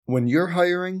When you're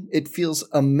hiring, it feels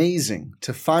amazing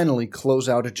to finally close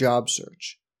out a job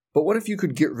search. But what if you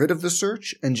could get rid of the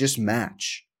search and just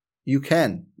match? You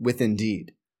can with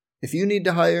Indeed. If you need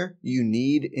to hire, you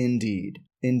need Indeed.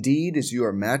 Indeed is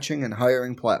your matching and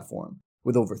hiring platform.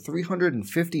 With over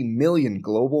 350 million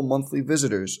global monthly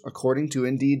visitors, according to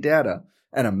Indeed data,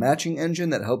 and a matching engine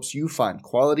that helps you find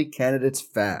quality candidates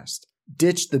fast.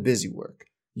 Ditch the busy work.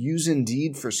 Use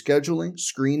Indeed for scheduling,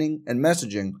 screening, and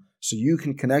messaging so you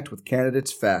can connect with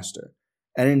candidates faster.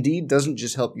 And Indeed doesn't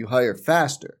just help you hire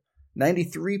faster.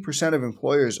 93% of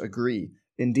employers agree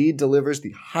Indeed delivers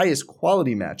the highest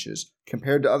quality matches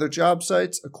compared to other job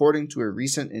sites, according to a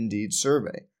recent Indeed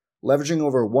survey. Leveraging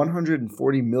over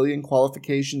 140 million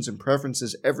qualifications and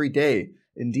preferences every day,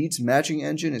 Indeed's matching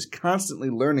engine is constantly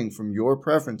learning from your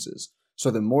preferences, so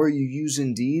the more you use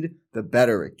Indeed, the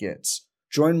better it gets.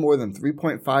 Join more than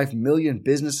 3.5 million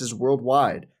businesses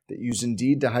worldwide that use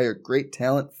Indeed to hire great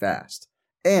talent fast.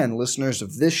 And listeners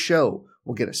of this show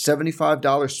will get a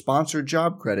 $75 sponsored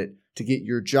job credit to get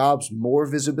your jobs more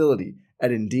visibility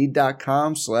at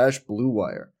Indeed.com/Blue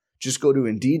Wire. Just go to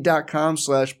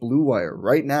Indeed.com/Blue Wire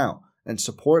right now and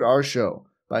support our show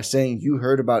by saying you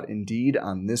heard about Indeed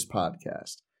on this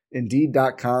podcast.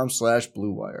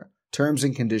 Indeed.com/Blue Wire. Terms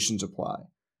and conditions apply.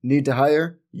 Need to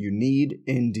hire? You need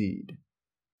Indeed.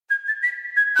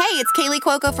 Hey, it's Kaylee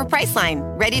Cuoco for Priceline.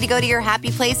 Ready to go to your happy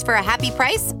place for a happy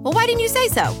price? Well, why didn't you say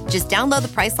so? Just download the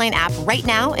Priceline app right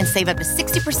now and save up to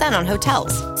 60% on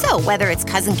hotels. So whether it's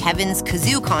Cousin Kevin's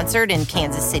Kazoo Concert in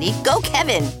Kansas City, go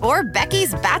Kevin, or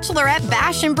Becky's Bachelorette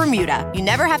Bash in Bermuda, you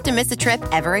never have to miss a trip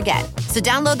ever again. So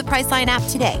download the Priceline app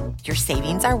today. Your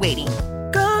savings are waiting.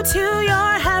 Go to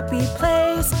your happy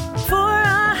place for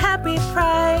a happy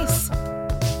price.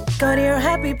 Go to your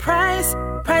happy price,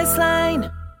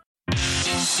 Priceline.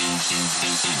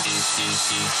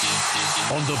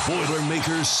 On the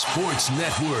Boilermakers Sports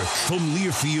Network from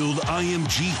Learfield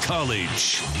IMG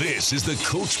College, this is the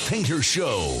Coach Painter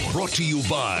Show, brought to you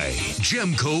by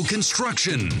Gemco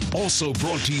Construction. Also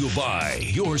brought to you by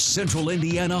your Central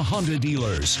Indiana Honda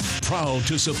dealers, proud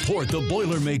to support the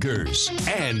Boilermakers.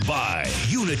 And by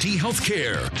Unity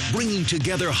Healthcare, bringing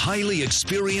together highly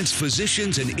experienced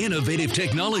physicians and innovative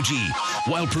technology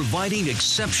while providing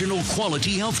exceptional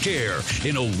quality healthcare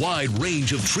in a wide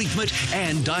range of treatment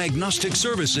and diagnostic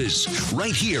services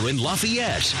right here in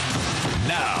Lafayette.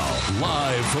 Now,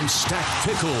 live from Stack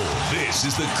Pickle, this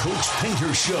is the Coach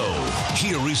Painter Show.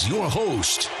 Here is your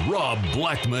host, Rob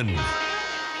Blackman.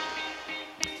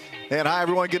 And hi,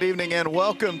 everyone. Good evening and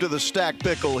welcome to the Stack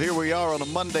Pickle. Here we are on a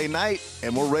Monday night,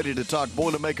 and we're ready to talk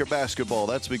Boilermaker basketball.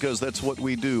 That's because that's what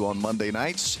we do on Monday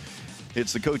nights.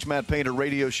 It's the Coach Matt Painter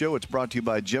radio show. It's brought to you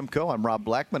by Gemco. I'm Rob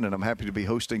Blackman, and I'm happy to be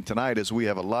hosting tonight as we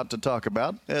have a lot to talk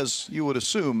about, as you would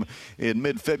assume in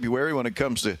mid-February when it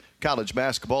comes to college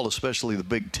basketball, especially the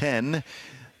Big Ten.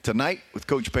 Tonight with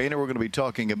Coach Painter, we're going to be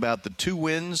talking about the two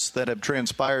wins that have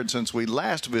transpired since we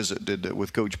last visited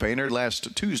with Coach Painter,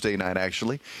 last Tuesday night,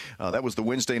 actually. That was the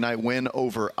Wednesday night win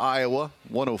over Iowa,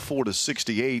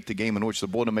 104-68, the game in which the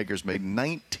Boilermakers made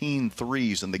 19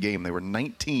 threes in the game. They were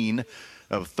 19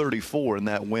 of 34 in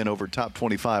that win over top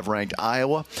 25 ranked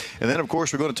Iowa. And then, of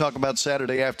course, we're going to talk about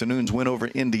Saturday afternoon's win over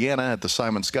Indiana at the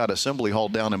Simon Scott Assembly Hall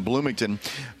down in Bloomington.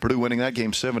 Purdue winning that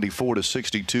game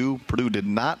 74-62. Purdue did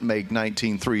not make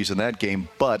 19 threes in that game,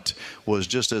 but was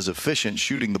just as efficient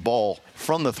shooting the ball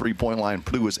from the three-point line.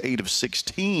 Purdue was 8 of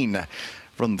 16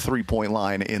 from the three-point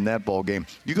line in that ball game.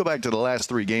 You go back to the last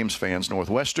three games, fans,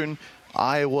 Northwestern,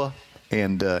 Iowa,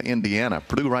 and Indiana.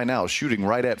 Purdue right now is shooting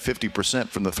right at 50%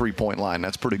 from the three-point line.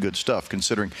 That's pretty good stuff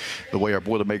considering the way our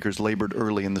Boilermakers labored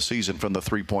early in the season from the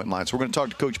three-point line. So we're going to talk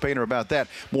to Coach Painter about that.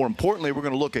 More importantly, we're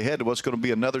going to look ahead to what's going to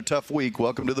be another tough week.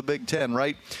 Welcome to the Big Ten,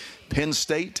 right? Penn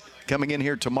State coming in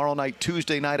here tomorrow night,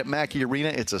 Tuesday night at Mackey Arena.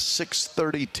 It's a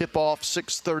 6:30 tip-off,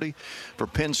 6:30 for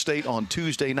Penn State on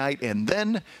Tuesday night. And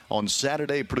then on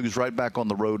Saturday, Purdue's right back on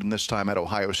the road, and this time at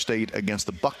Ohio State against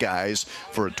the Buckeyes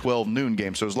for a 12 noon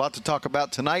game. So there's a lot to talk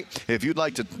about tonight. If you'd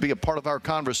like to be a part of our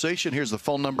conversation, here's the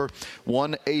phone number,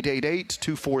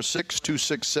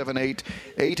 1-888-246-2678,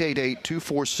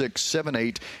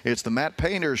 888-246-78. It's the Matt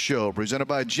Painter Show, presented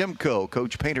by Gemco.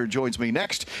 Coach Painter joins me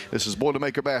next. This is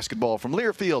Boilermaker basketball from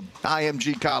Learfield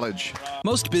IMG College.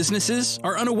 Most businesses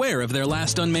are unaware of their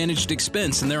last unmanaged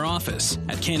expense in their office.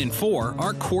 At Canon 4,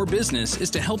 our core business is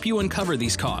to help you uncover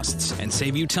these costs and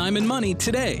save you time and money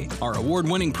today. Our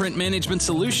award-winning print management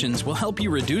solutions will help you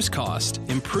reduce cost,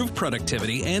 improve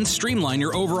productivity, and streamline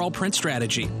your overall print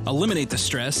strategy. Eliminate the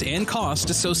stress and cost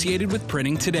associated with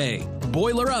printing today.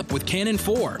 Boiler up with Canon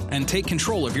 4 and take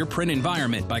control of your print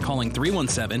environment by calling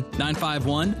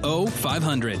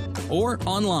 317-951-0500 or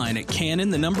online at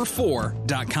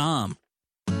canon4.com.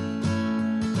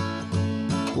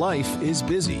 Life is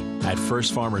busy. At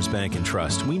First Farmers Bank and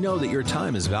Trust, we know that your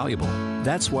time is valuable.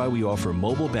 That's why we offer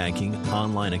mobile banking,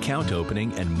 online account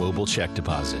opening, and mobile check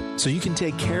deposit, so you can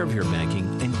take care of your banking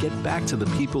and get back to the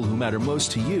people who matter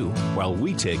most to you, while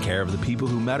we take care of the people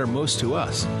who matter most to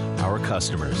us, our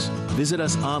customers. Visit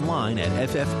us online at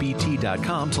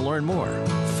ffbt.com to learn more.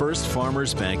 First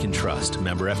Farmers Bank and Trust,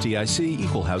 member FDIC,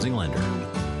 equal housing lender.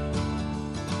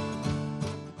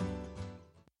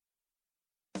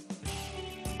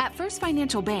 At First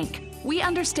Financial Bank, we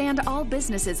understand all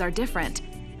businesses are different.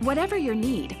 Whatever your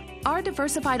need, our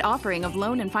diversified offering of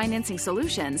loan and financing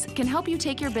solutions can help you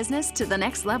take your business to the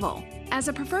next level. As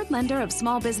a preferred lender of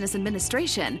small business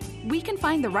administration, we can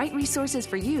find the right resources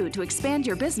for you to expand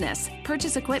your business,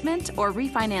 purchase equipment, or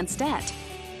refinance debt.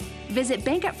 Visit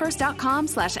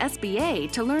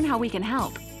bankatfirst.com/SBA to learn how we can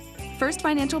help. First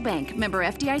Financial Bank, member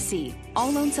FDIC. All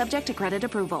loans subject to credit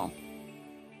approval.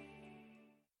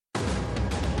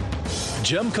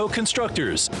 Gemco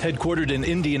Constructors, headquartered in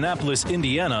Indianapolis,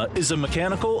 Indiana, is a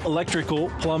mechanical, electrical,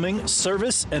 plumbing,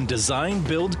 service, and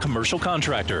design-build commercial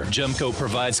contractor. Gemco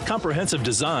provides comprehensive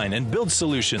design and build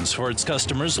solutions for its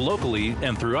customers locally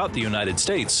and throughout the United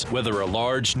States. Whether a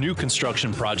large new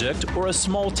construction project or a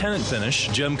small tenant finish,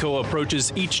 Gemco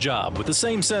approaches each job with the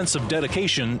same sense of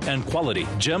dedication and quality.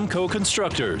 Gemco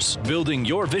Constructors, building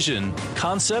your vision,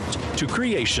 concept to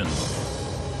creation.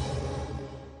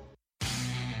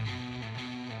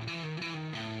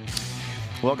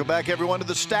 Welcome back, everyone, to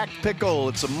the Stacked Pickle.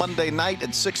 It's a Monday night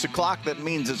at 6 o'clock. That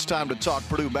means it's time to talk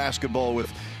Purdue basketball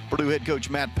with Purdue head coach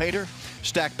Matt Painter.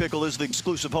 Stacked Pickle is the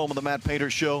exclusive home of the Matt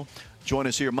Painter Show. Join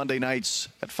us here Monday nights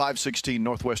at 516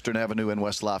 Northwestern Avenue in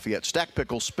West Lafayette. Stacked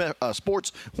Pickle,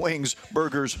 sports, wings,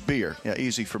 burgers, beer. Yeah,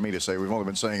 easy for me to say. We've only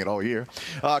been saying it all year.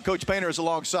 Coach Painter is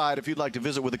alongside. If you'd like to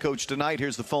visit with the coach tonight,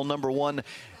 here's the phone number,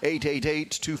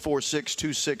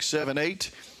 1-888-246-2678.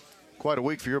 Quite a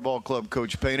week for your ball club,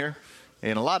 Coach Painter,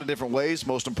 in a lot of different ways.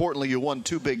 Most importantly, you won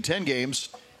 2 Big Ten games.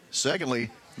 Secondly,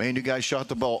 man, you guys shot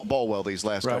the ball well these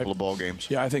last couple of ball games.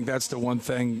 Yeah, I think that's the one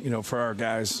thing, for our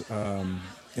guys. I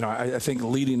think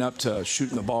leading up to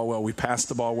shooting the ball well, we passed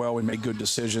the ball well, we made good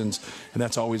decisions, and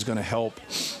that's always going to help,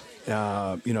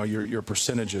 your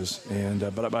percentages.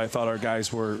 But I thought our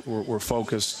guys were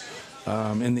focused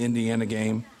in the Indiana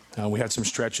game. We had some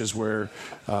stretches where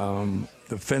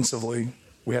defensively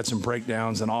we had some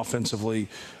breakdowns, and offensively,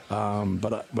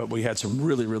 but we had some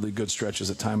really, really good stretches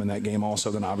at time in that game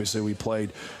also. Then obviously we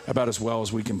played about as well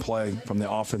as we can play from the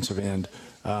offensive end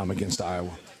against Iowa.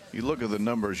 You look at the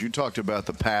numbers. You talked about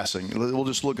the passing.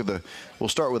 We'll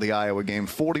start with the Iowa game.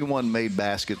 41 made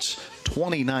baskets,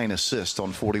 29 assists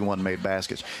on 41 made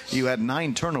baskets. You had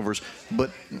 9 turnovers,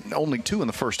 but only 2 in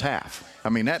the first half. I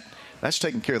mean, that's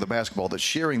taking care of the basketball. That's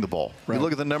sharing the ball. Right. You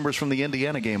look at the numbers from the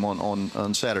Indiana game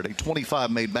on Saturday. 25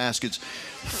 made baskets,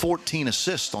 14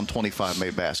 assists on 25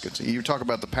 made baskets. You talk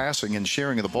about the passing and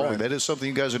sharing of the ball. Right. That is something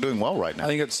you guys are doing well right now. I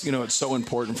think it's so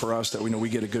important for us that we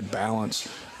get a good balance.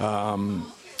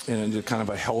 And kind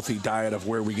of a healthy diet of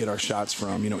where we get our shots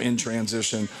from, in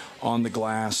transition, on the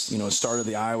glass. Started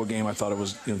the Iowa game, I thought it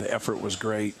was, the effort was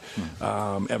great.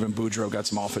 Evan Boudreau got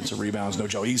some offensive rebounds.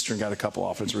 Joe Eastern got a couple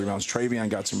offensive rebounds. Travion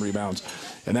got some rebounds.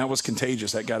 And that was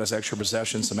contagious. That got us extra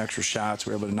possessions, some extra shots.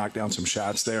 We were able to knock down some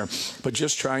shots there. But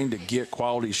just trying to get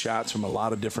quality shots from a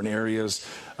lot of different areas.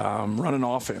 Run an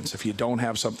offense. If you don't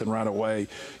have something right away,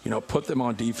 put them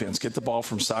on defense. Get the ball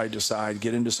from side to side.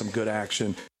 Get into some good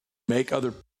action. Make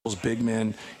other those big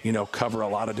men, cover a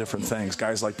lot of different things.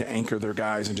 Guys like to anchor their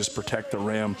guys and just protect the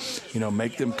rim,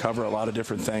 make them cover a lot of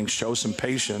different things, show some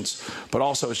patience, but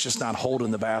also it's just not holding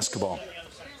the basketball.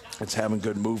 It's having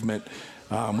good movement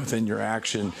within your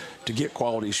action to get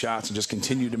quality shots and just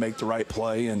continue to make the right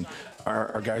play, and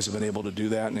our guys have been able to do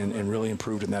that and really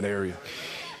improved in that area.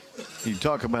 You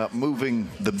talk about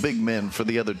moving the big men for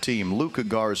the other team. Luka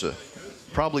Garza,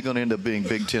 probably going to end up being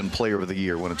Big Ten Player of the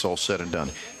Year when it's all said and done.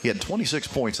 He had 26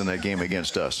 points in that game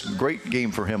against us. Great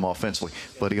game for him offensively,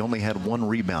 but he only had 1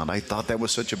 rebound. I thought that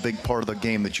was such a big part of the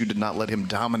game that you did not let him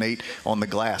dominate on the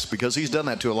glass, because he's done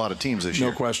that to a lot of teams this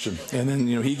year. No question. And then,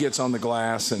 he gets on the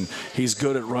glass, and he's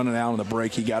good at running out on the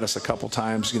break. He got us a couple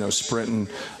times, sprinting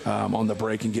on the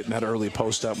break and getting that early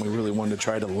post up, and we really wanted to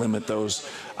try to limit those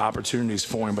opportunities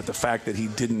for him. But the fact that he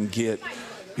didn't get,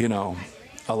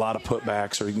 a lot of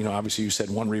putbacks, or, obviously you said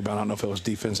 1 rebound. I don't know if it was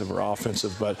defensive or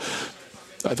offensive, but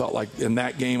I thought like in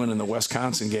that game and in the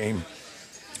Wisconsin game,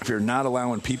 if you're not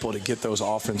allowing people to get those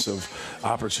offensive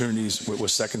opportunities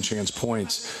with second chance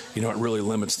points, it really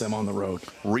limits them on the road.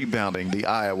 Rebounding the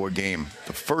Iowa game.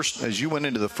 As you went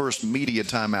into the first media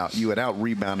timeout, you had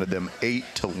out-rebounded them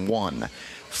 8-1.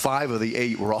 5 of the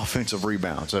 8 were offensive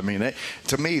rebounds. I mean,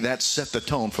 to me, that set the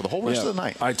tone for the whole rest of the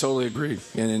night. I totally agree.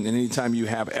 And anytime you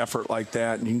have effort like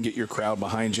that, and you can get your crowd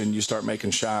behind you and you start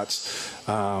making shots,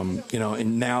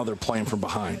 and now they're playing from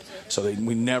behind. So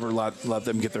we never let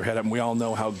them get their head up. And we all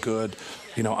know how good,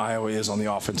 Iowa is on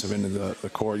the offensive end of the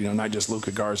court. Not just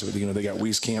Luka Garza, but, they got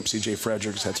Wieskamp, C.J.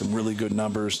 Fredericks, had some really good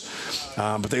numbers.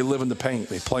 But they live in the paint.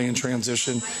 They play in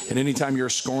transition. And anytime you're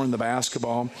scoring the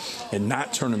basketball and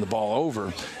not turning the ball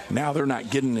over, now they're not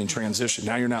getting in transition.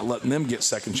 Now you're not letting them get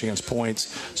second chance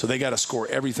points. So they got to score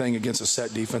everything against a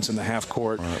set defense in the half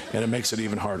court, and it makes it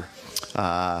even harder.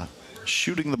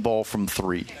 Shooting the ball from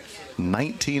 3,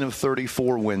 19 of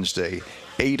 34 Wednesday,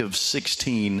 8 of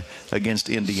 16 against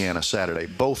Indiana Saturday.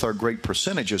 Both are great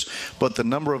percentages, but the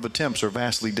number of attempts are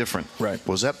vastly different. Right.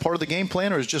 Was that part of the game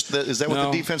plan, or is that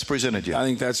what the defense presented you? I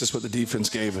think that's just what the defense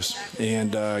gave us.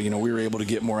 And, we were able to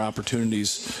get more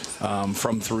opportunities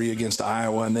from 3 against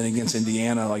Iowa, and then against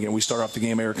Indiana. We start off the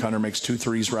game, Eric Hunter makes 2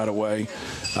 threes right away,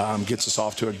 gets us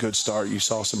off to a good start. You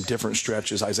saw some different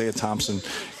stretches. Isaiah Thompson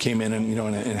came in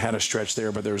and had a stretch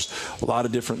there, but there's a lot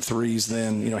of different threes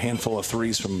then, a handful of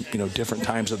threes from, different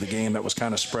times of the game that was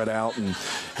kind of spread out. And,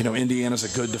 Indiana's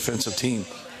a good defensive team.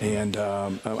 And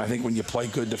I think when you play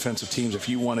good defensive teams, if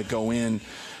you want to go in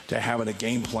to having a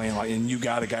game plan, and you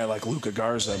got a guy like Luka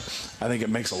Garza, I think it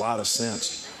makes a lot of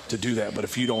sense to do that. But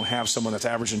if you don't have someone that's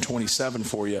averaging 27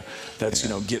 for you, that's,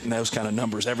 getting those kind of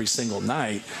numbers every single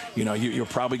night, you're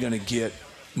probably going to get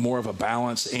more of a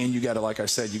balance, and you got to, like I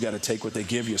said, you got to take what they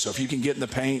give you. So if you can get in the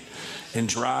paint and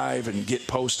drive and get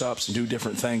post-ups and do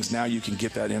different things, now you can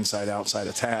get that inside-outside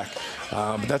attack.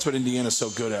 But that's what Indiana's so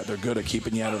good at. They're good at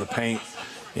keeping you out of the paint.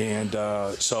 And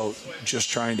so just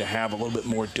trying to have a little bit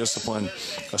more discipline,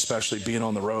 especially being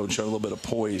on the road, show a little bit of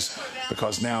poise,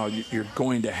 because now you're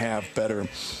going to have better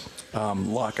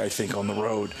luck, I think, on the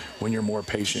road when you're more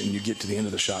patient and you get to the end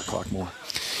of the shot clock more.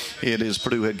 It is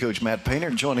Purdue head coach Matt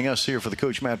Painter joining us here for the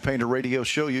Coach Matt Painter radio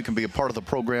show. You can be a part of the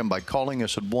program by calling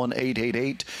us at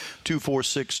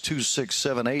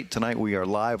 1-888-246-2678. Tonight we are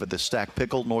live at the Stack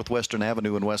Pickle, Northwestern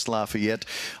Avenue in West Lafayette.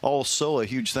 Also, a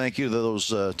huge thank you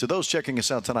to those checking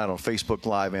us out tonight on Facebook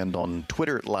Live and on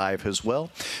Twitter Live as well.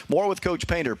 More with Coach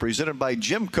Painter, presented by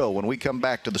Jimco, when we come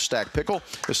back to the Stack Pickle.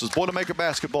 This is Boilermaker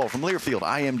Basketball from Learfield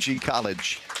IMG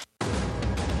College.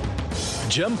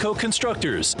 Jemco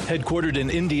Constructors, headquartered in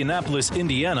Indianapolis,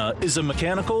 Indiana, is a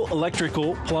mechanical,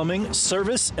 electrical, plumbing,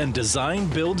 service, and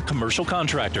design-build commercial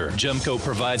contractor. Jemco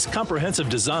provides comprehensive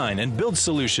design and build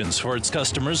solutions for its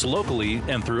customers locally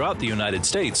and throughout the United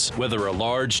States. Whether a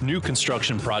large new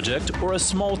construction project or a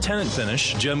small tenant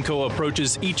finish, Jemco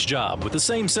approaches each job with the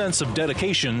same sense of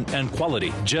dedication and quality.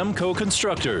 Jemco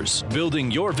Constructors,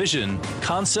 building your vision,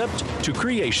 concept to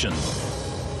creation.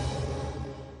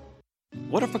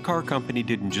 What if a car company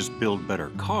didn't just build better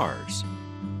cars,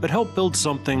 but helped build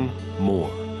something more,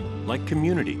 like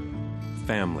community,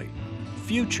 family,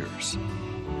 futures?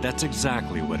 That's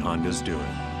exactly what Honda's doing,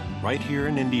 right here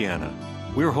in Indiana.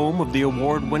 We're home of the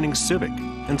award-winning Civic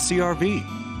and CR-V,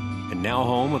 and now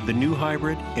home of the new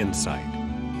hybrid Insight,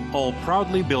 all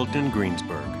proudly built in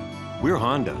Greensburg. We're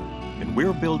Honda, and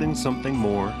we're building something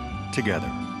more together.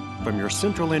 From your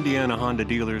Central Indiana Honda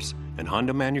dealers and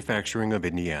Honda Manufacturing of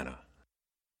Indiana.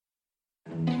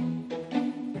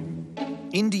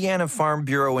 Indiana Farm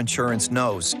Bureau Insurance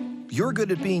knows you're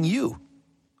good at being you.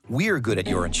 We're good at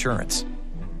your insurance.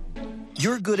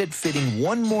 You're good at fitting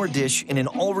one more dish in an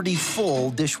already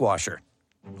full dishwasher.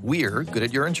 We're good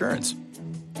at your insurance.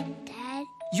 Dad?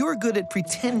 You're good at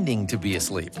pretending to be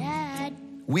asleep. Dad?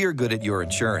 We're good at your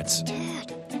insurance.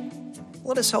 Dad?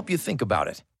 Let us help you think about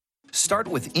it. Start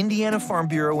with Indiana Farm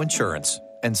Bureau Insurance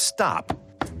and stop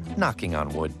knocking on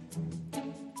wood.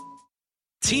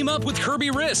 Team up with Kirby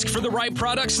Risk for the right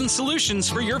products and solutions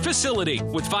for your facility.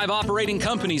 With 5 operating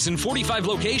companies and 45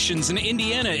 locations in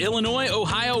Indiana, Illinois,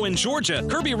 Ohio, and Georgia,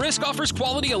 Kirby Risk offers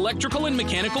quality electrical and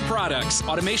mechanical products,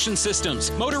 automation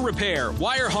systems, motor repair,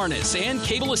 wire harness, and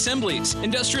cable assemblies,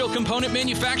 industrial component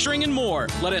manufacturing, and more.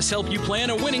 Let us help you plan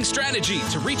a winning strategy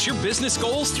to reach your business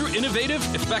goals through innovative,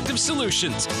 effective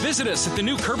solutions. Visit us at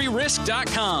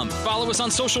thenewkirbyrisk.com. Follow us on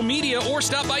social media or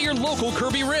stop by your local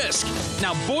Kirby Risk.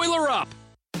 Now boiler up.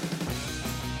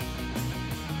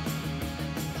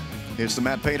 It's the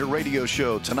Matt Painter radio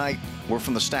show. Tonight, we're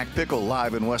from the Stack Pickle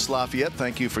live in West Lafayette.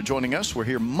 Thank you for joining us. We're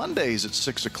here Mondays at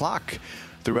 6 o'clock.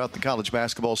 throughout the college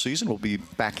basketball season. We'll be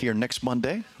back here next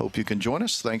Monday. Hope you can join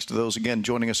us. Thanks to those, again,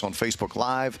 joining us on Facebook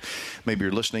Live. Maybe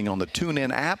you're listening on the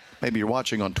TuneIn app. Maybe you're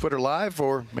watching on Twitter Live,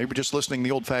 or maybe just listening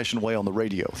the old-fashioned way on the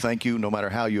radio. Thank you, no matter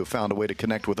how you have found a way to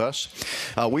connect with us.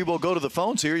 We will go to the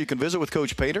phones here. You can visit with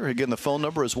Coach Painter. Again, the phone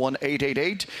number is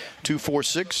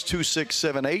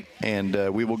 1-888-246-2678.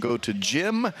 And we will go to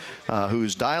Jim,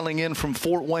 who's dialing in from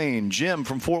Fort Wayne. Jim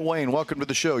from Fort Wayne, welcome to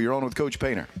the show. You're on with Coach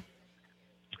Painter.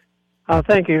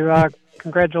 Thank you.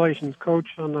 Congratulations, Coach,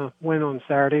 on the win on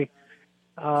Saturday.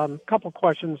 A couple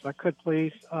questions, if I could,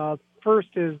 please. First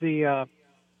is the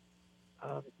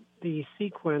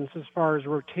sequence as far as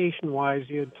rotation-wise.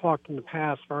 You had talked in the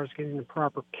past as far as getting the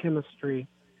proper chemistry.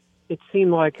 It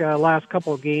seemed like last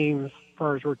couple of games, as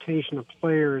far as rotation of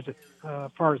players, as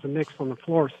far as the mix on the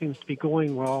floor, seems to be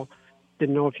going well.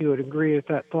 Didn't know if you would agree with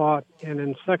that thought. And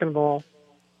then second of all,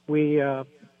 we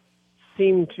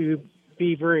seem to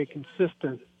be very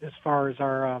consistent as far as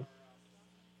our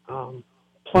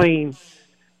playing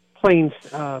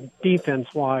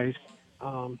defense-wise.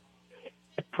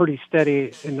 Pretty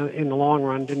steady in the long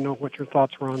run. Didn't know what your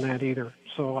thoughts were on that either.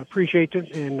 So I appreciate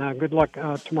it, and good luck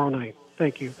tomorrow night.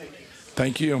 Thank you.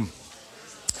 Thank you.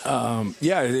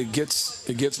 It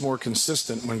gets more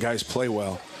consistent when guys play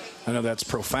well. I know that's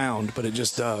profound, but it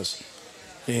just does.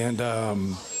 And,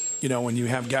 when you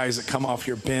have guys that come off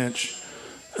your bench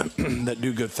that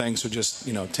do good things, so just,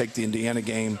 take the Indiana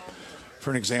game.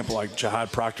 For an example, like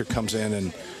Jahad Proctor comes in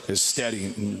and is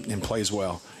steady and plays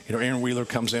well. Aaron Wheeler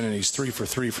comes in and he's 3 for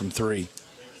 3 from 3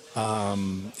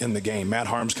 in the game. Matt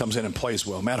Harms comes in and plays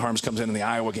well. Matt Harms comes in the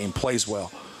Iowa game, plays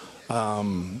well.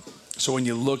 So when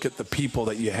you look at the people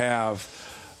that you have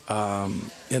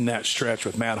in that stretch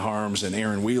with Matt Harms and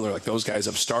Aaron Wheeler, like those guys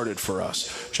have started for us.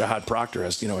 Jahad Proctor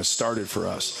has started for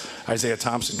us. Isaiah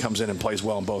Thompson comes in and plays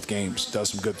well in both games, does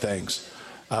some good things.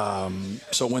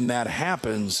 So when that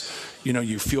happens,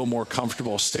 you feel more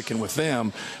comfortable sticking with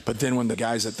them. But then when the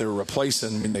guys that they're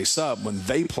replacing, when they sub, when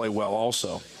they play well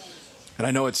also. And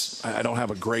I know I don't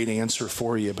have a great answer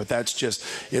for you, but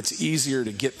it's easier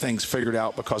to get things figured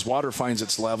out because water finds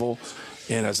its level.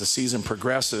 And as the season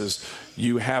progresses,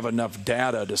 you have enough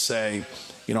data to say,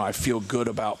 I feel good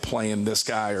about playing this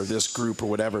guy or this group or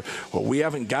whatever. Well, we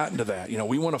haven't gotten to that.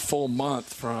 We went a full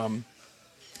month from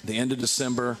the end of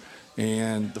December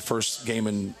and the first game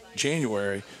in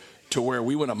January to where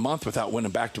we went a month without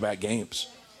winning back-to-back games.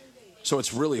 So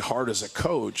it's really hard as a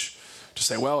coach to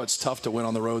say, well, it's tough to win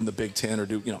on the road in the Big Ten or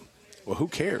well, who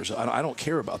cares? I don't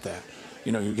care about that.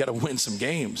 You got to win some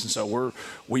games. And so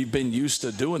we've been used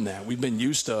to doing that. We've been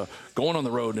used to going on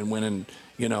the road and winning,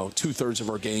 2/3 of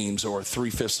our games or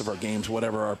 3/5 of our games,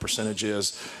 whatever our percentage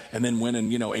is, and then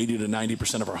winning, 80 to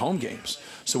 90% of our home games.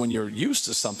 So when you're used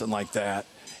to something like that,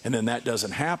 and then that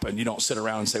doesn't happen, you don't sit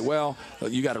around and say, well,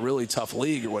 you got a really tough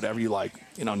league or whatever. You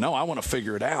no, I want to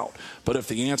figure it out. But if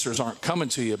the answers aren't coming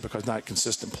to you because not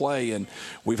consistent play, and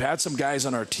we've had some guys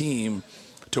on our team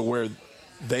to where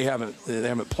they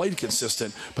haven't played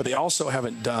consistent, but they also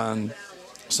haven't done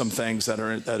some things that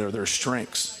are their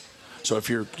strengths. So if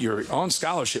you're on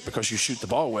scholarship because you shoot the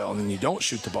ball well and then you don't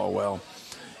shoot the ball well,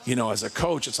 as a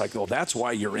coach, it's like, well, that's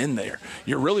why you're in there.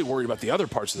 You're really worried about the other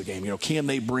parts of the game. Can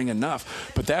they bring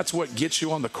enough? But that's what gets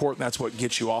you on the court, and that's what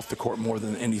gets you off the court more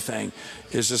than anything,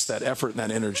 is just that effort and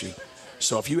that energy.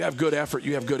 So if you have good effort,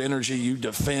 you have good energy, you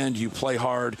defend, you play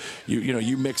hard,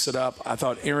 you mix it up. I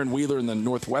thought Aaron Wheeler in the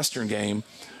Northwestern game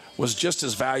was just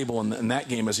as valuable in that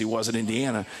game as he was at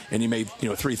Indiana, and he made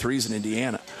 3 threes in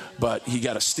Indiana. But he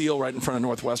got a steal right in front of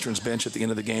Northwestern's bench at the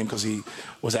end of the game because he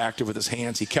was active with his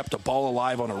hands. He kept a ball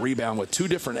alive on a rebound with 2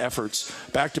 different efforts,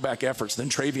 back-to-back efforts. Then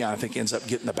Travion, I think, ends up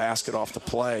getting the basket off the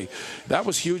play. That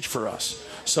was huge for us.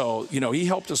 So, he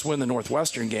helped us win the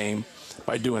Northwestern game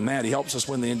by doing that. He helps us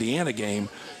win the Indiana game,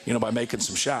 by making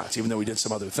some shots, even though we did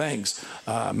some other things.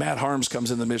 Matt Harms comes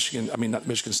in not the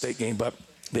Michigan State game, but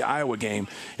the Iowa game,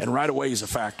 and right away he's a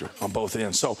factor on both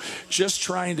ends. So just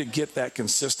trying to get that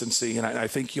consistency, and I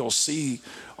think you'll see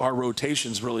our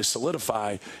rotations really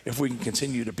solidify if we can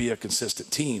continue to be a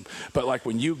consistent team. But like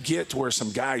when you get to where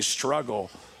some guys struggle,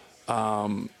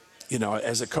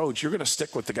 as a coach, you're going to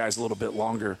stick with the guys a little bit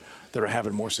longer that are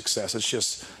having more success.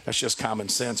 That's just common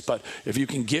sense. But if you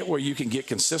can get where you can get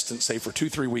consistent, say for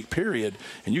 2-3 week period,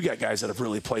 and you got guys that have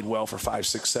really played well for 5,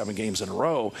 6, 7 games in a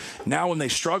row, now when they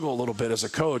struggle a little bit as a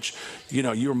coach,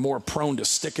 you're more prone to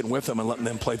sticking with them and letting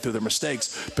them play through their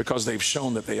mistakes because they've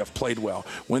shown that they have played well.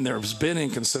 When there's been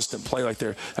inconsistent play like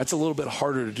that's a little bit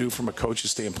harder to do from a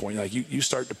coach's standpoint. Like you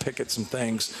start to pick at some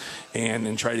things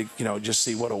and try to just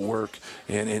see what'll work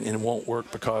and it won't work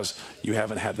because you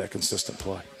haven't had that consistent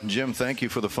play. Jim, thank you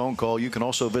for the phone call. You can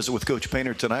also visit with Coach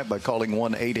Painter tonight by calling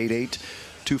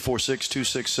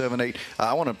 1-888-246-2678.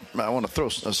 I want to throw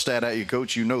a stat at you,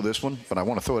 Coach. You know this one, but I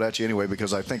want to throw it at you anyway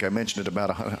because I think I mentioned it about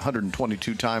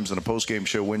 122 times in a postgame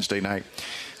show Wednesday night.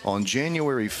 On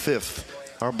January 5th,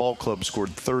 our ball club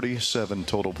scored 37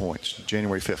 total points.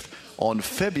 January 5th. On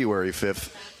February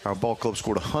 5th, our ball club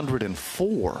scored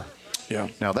 104. Yeah.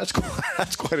 Now, that's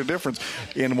quite a difference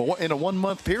in a 1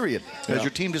 month period. Has your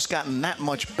team just gotten that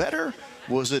much better?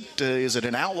 Is it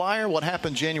an outlier? What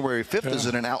happened January 5th? Yeah. Is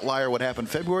it an outlier? What happened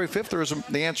February 5th? Or is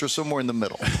the answer somewhere in the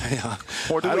middle? Yeah.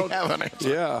 Or do we have an answer?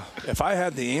 Yeah. If I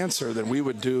had the answer, then we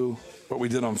would do what we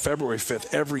did on February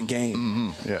 5th every game.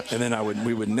 Mm-hmm. Yes. And then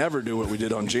we would never do what we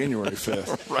did on January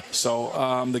 5th. Right.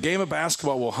 So the game of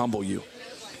basketball will humble you.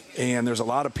 And there's a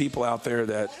lot of people out there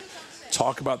that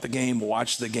talk about the game,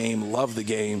 watch the game, love the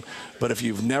game. But if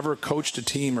you've never coached a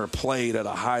team or played at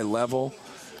a high level,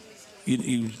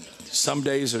 you some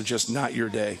days are just not your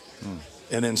day.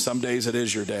 And then some days it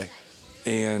is your day.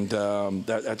 And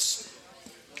that's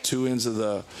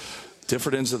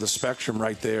different ends of the spectrum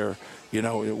right there,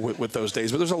 with those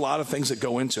days. But there's a lot of things that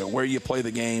go into it, where you play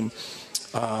the game,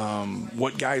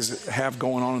 what guys have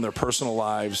going on in their personal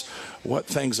lives, what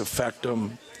things affect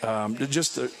them,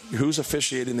 who's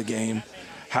officiating the game,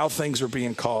 how things are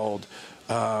being called.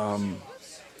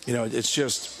 It's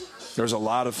just there's a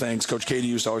lot of things. Coach Katie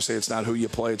used to always say it's not who you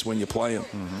play, it's when you play them.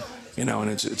 Mm-hmm. And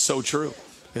it's so true.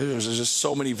 There's just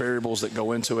so many variables that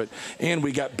go into it. And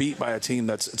we got beat by a team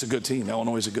it's a good team.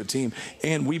 Illinois is a good team.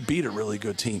 And we beat a really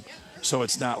good team. So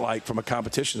it's not like from a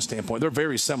competition standpoint. They're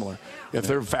very similar.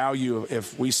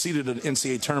 If we seeded an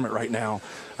NCAA tournament right now,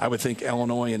 I would think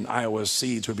Illinois and Iowa's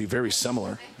seeds would be very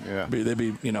similar. Yeah. They'd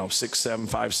be 6-7, 5-6,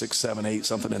 7-8,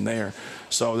 something in there.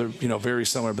 So they're very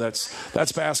similar. But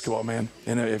that's basketball, man.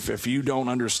 And if you don't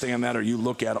understand that, or you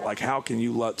look at it like, how can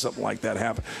you let something like that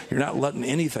happen? You're not letting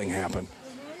anything happen.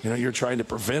 You're trying to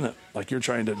prevent it. Like, you're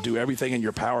trying to do everything in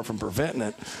your power from preventing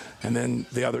it. And then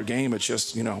the other game, it's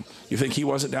just, you think he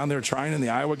wasn't down there trying in the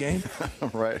Iowa game?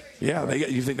 Right. Yeah, right.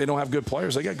 You think they don't have good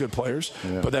players? They got good players.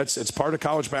 Yeah. But it's part of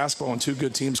college basketball, and two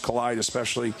good teams collide,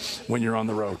 especially when you're on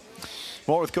the road.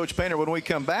 More with Coach Painter when we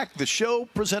come back. The show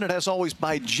presented, as always,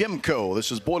 by Jimco.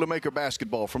 This is Boilermaker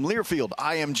Basketball from Learfield,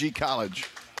 IMG College.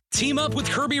 Team up with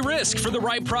Kirby Risk for the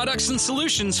right products and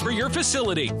solutions for your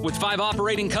facility. With 5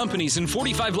 operating companies and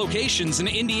 45 locations in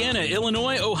Indiana,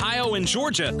 Illinois, Ohio, and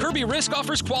Georgia, Kirby Risk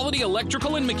offers quality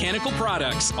electrical and mechanical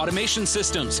products, automation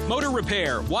systems, motor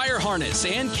repair, wire harness,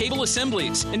 and cable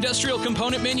assemblies, industrial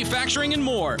component manufacturing, and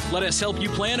more. Let us help you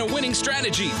plan a winning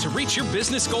strategy to reach your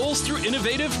business goals through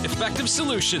innovative, effective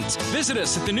solutions. Visit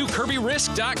us at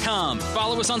thenewkirbyrisk.com.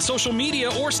 Follow us on social media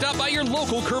or stop by your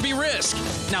local Kirby Risk.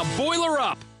 Now boiler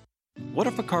up! What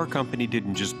if a car company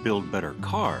didn't just build better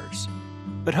cars,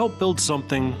 but help build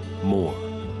something more,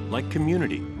 like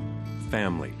community,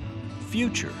 family,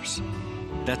 futures?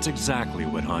 That's exactly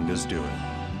what Honda's doing.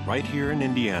 Right here in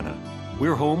Indiana,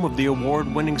 we're home of the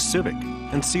award-winning Civic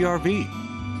and CR-V,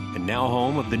 and now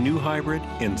home of the new hybrid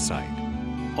Insight,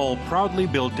 all proudly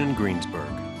built in Greensburg.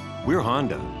 We're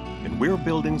Honda, and we're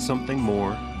building something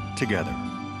more together.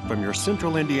 From your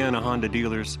Central Indiana Honda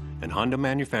dealers and Honda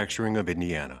Manufacturing of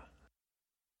Indiana.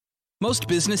 Most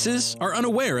businesses are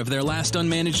unaware of their last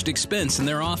unmanaged expense in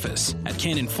their office. At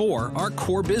Canon 4, our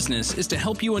core business is to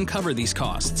help you uncover these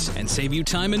costs and save you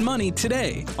time and money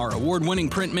today. Our award-winning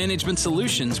print management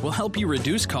solutions will help you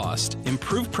reduce cost,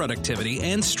 improve productivity,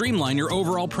 and streamline your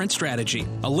overall print strategy.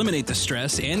 Eliminate the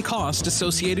stress and cost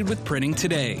associated with printing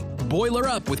today. Boiler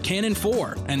up with Canon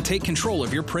 4 and take control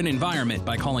of your print environment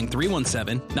by calling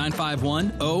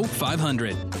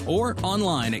 317-951-0500 or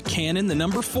online at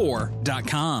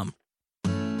canon4.com.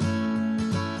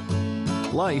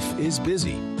 Life is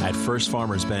busy. At First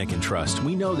Farmers Bank and Trust,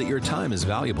 we know that your time is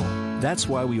valuable. That's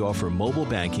why we offer mobile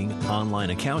banking,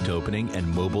 online account opening, and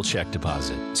mobile check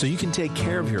deposit, so you can take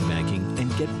care of your banking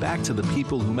and get back to the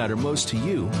people who matter most to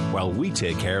you, while we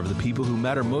take care of the people who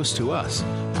matter most to us,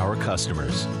 our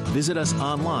customers. Visit us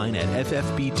online at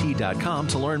ffbt.com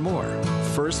to learn more.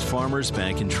 First Farmers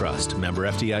Bank and Trust, member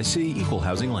FDIC, equal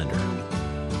housing lender.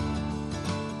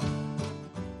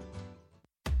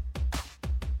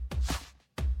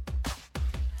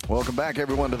 Welcome back,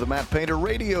 everyone, to the Matt Painter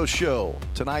Radio Show.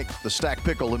 Tonight, the Stack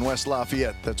Pickle in West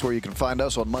Lafayette. That's where you can find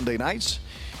us on Monday nights.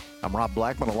 I'm Rob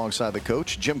Blackman alongside the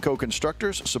coach. Jimco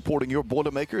Constructors, supporting your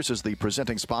Boilermakers, is the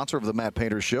presenting sponsor of the Matt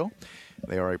Painter Show.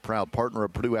 They are a proud partner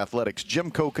of Purdue Athletics.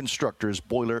 Jimco Constructors,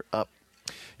 boiler up.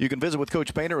 You can visit with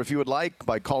Coach Painter if you would like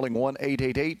by calling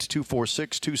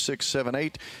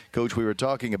 1-888-246-2678. Coach, we were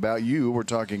talking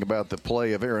about the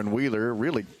play of Aaron Wheeler,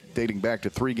 really dating back to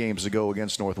 3 games ago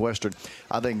against Northwestern.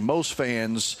 I think most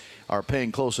fans are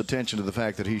paying close attention to the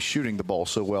fact that he's shooting the ball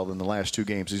so well in the last 2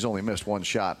 games. He's only missed 1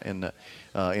 shot in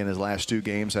his last 2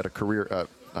 games, had a career,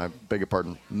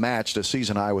 matched a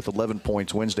season high with 11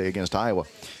 points Wednesday against Iowa.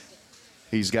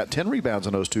 He's got 10 rebounds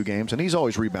in those 2 games, and he's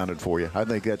always rebounded for you. I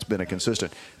think that's been a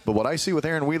consistent. But what I see with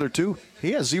Aaron Wheeler, too,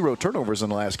 he has 0 turnovers in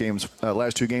the last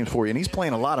 2 games for you, and he's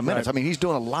playing a lot of minutes. Right. I mean, he's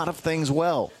doing a lot of things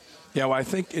well. Yeah, well, I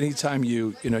think anytime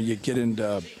you get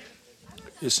into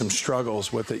some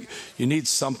struggles with it, you need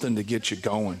something to get you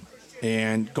going.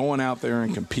 And going out there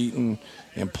and competing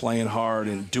and playing hard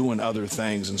and doing other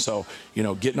things. And so,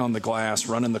 getting on the glass,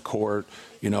 running the court,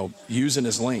 using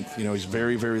his length. He's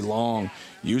very, very long.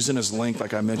 Using his length,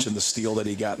 like I mentioned, the steal that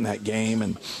he got in that game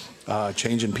and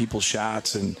changing people's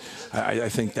shots. And I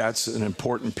think that's an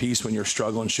important piece when you're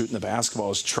struggling shooting the basketball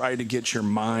is try to get your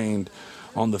mind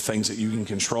on the things that you can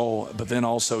control, but then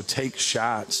also take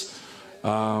shots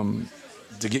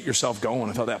to get yourself going.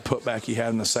 I thought that putback he had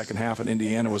in the second half in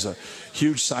Indiana was a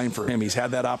huge sign for him. He's had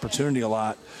that opportunity a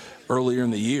lot earlier in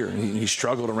the year, and he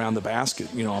struggled around the basket,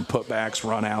 on putbacks,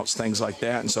 run-outs, things like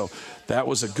that. And so that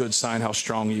was a good sign how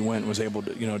strong he went and was able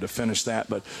to, to finish that.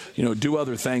 But, do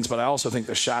other things. But I also think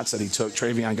the shots that he took,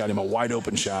 Travion got him a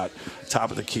wide-open shot,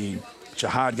 top of the key.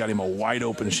 Jihad got him a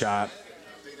wide-open shot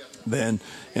then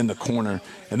in the corner,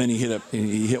 and then he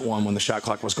hit one when the shot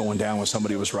clock was going down when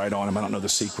somebody was right on him. I don't know the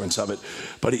sequence of it,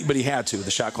 but he had to.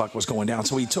 The shot clock was going down,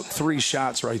 so he took 3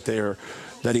 shots right there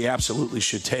that he absolutely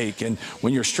should take. And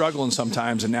when you're struggling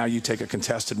sometimes, and now you take a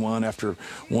contested one after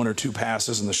 1 or 2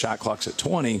 passes, and the shot clock's at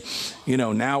 20,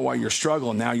 now while you're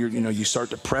struggling, now you start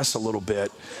to press a little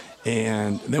bit.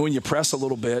 And then when you press a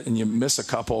little bit and you miss a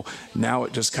couple, now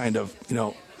it just kind of,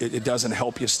 it doesn't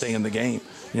help you stay in the game.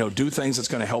 Do things that's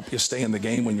going to help you stay in the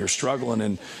game when you're struggling,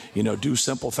 and, do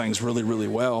simple things really, really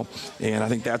well. And I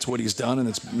think that's what he's done, and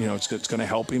it's going to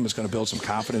help him. It's going to build some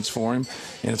confidence for him,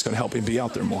 and it's going to help him be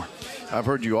out there more. I've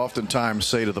heard you oftentimes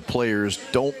say to the players,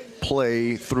 don't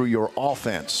play through your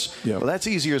offense. Yeah. Well, that's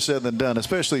easier said than done,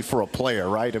 especially for a player,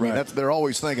 right? I mean, they're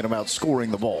always thinking about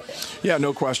scoring the ball. Yeah,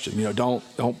 no question.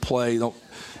 Don't play.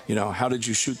 How did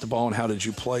you shoot the ball and how did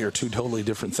you play are 2 totally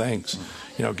different things.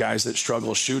 Guys that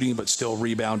struggle shooting but still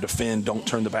rebound, defend, don't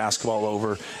turn the basketball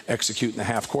over, execute in the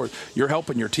half court. You're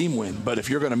helping your team win. But if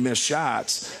you're going to miss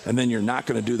shots and then you're not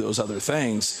going to do those other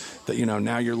things, that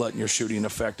now you're letting your shooting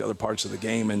affect other parts of the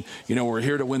game. And we're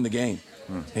here to win the game.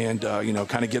 And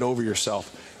kind of get over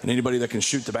yourself. And anybody that can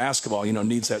shoot the basketball,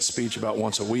 needs that speech about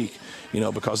once a week,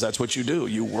 because that's what you do.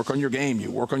 You work on your game, you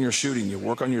work on your shooting,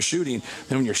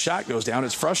 Then when your shot goes down,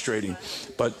 it's frustrating.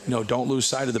 But, don't lose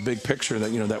sight of the big picture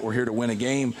that, that we're here to win a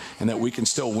game and that we can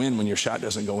still win when your shot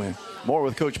doesn't go in. More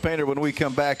with Coach Painter when we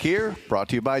come back here. Brought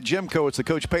to you by Gemco. It's the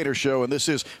Coach Painter Show, and this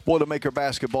is Boilermaker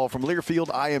Basketball from Learfield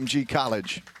IMG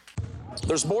College.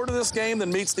 There's more to this game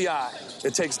than meets the eye.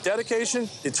 It takes dedication,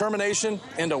 determination,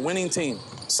 and a winning team.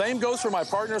 Same goes for my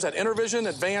partners at Intervision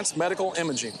Advanced Medical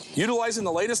Imaging. Utilizing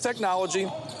the latest technology,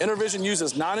 Intervision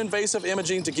uses non-invasive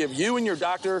imaging to give you and your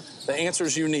doctor the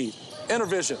answers you need.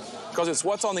 Intervision, because it's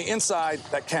what's on the inside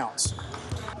that counts.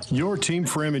 Your team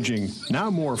for imaging, now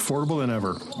more affordable than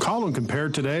ever. Call and compare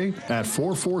today at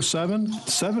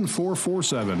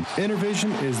 447-7447.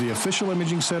 Intervision is the official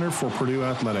imaging center for Purdue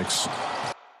Athletics.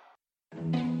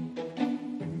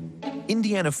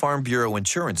 Indiana Farm Bureau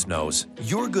Insurance knows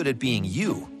you're good at being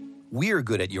you. We're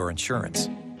good at your insurance.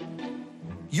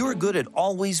 You're good at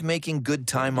always making good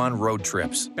time on road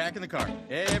trips. Back in the car.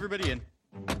 Hey, everybody in.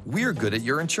 We're good at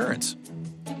your insurance.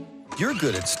 You're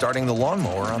good at starting the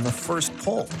lawnmower on the first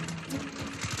pull.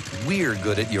 We're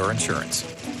good at your insurance.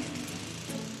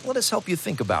 Let us help you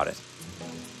think about it.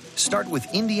 Start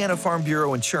with Indiana Farm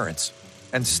Bureau Insurance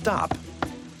and stop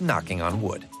knocking on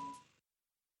wood.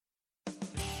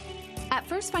 At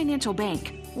First Financial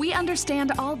Bank, we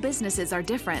understand all businesses are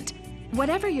different.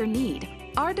 Whatever your need,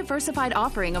 our diversified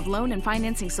offering of loan and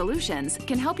financing solutions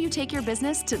can help you take your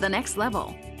business to the next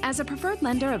level. As a preferred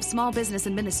lender of small business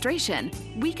administration,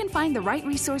 we can find the right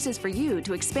resources for you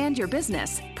to expand your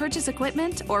business, purchase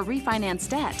equipment, or refinance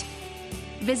debt.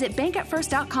 Visit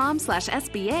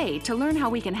bankatfirst.com/SBA to learn how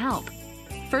we can help.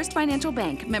 First Financial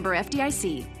Bank, member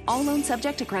FDIC. All loans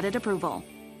subject to credit approval.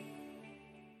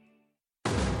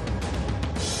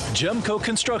 Gemco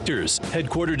Constructors,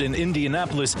 headquartered in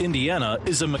Indianapolis, Indiana,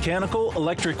 is a mechanical,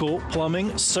 electrical,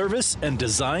 plumbing, service, and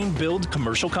design-build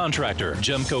commercial contractor.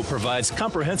 Gemco provides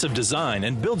comprehensive design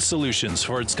and build solutions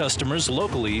for its customers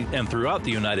locally and throughout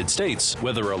the United States.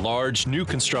 Whether a large new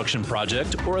construction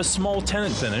project or a small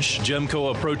tenant finish,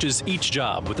 Gemco approaches each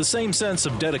job with the same sense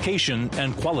of dedication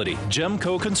and quality.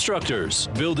 Gemco Constructors,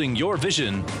 building your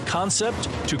vision, concept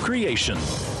to creation.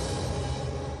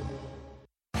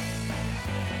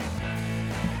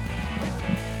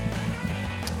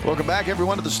 Welcome back,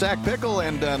 everyone, to the Stack Pickle,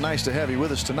 and nice to have you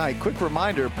with us tonight. Quick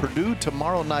reminder, Purdue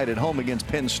tomorrow night at home against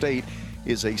Penn State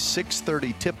is a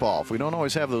 6:30 tip-off. We don't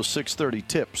always have those 6:30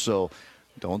 tips, so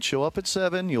don't show up at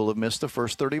 7. You'll have missed the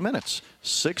first 30 minutes.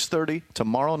 6:30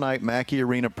 tomorrow night, Mackey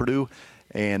Arena, Purdue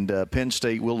and Penn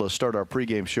State. We'll start our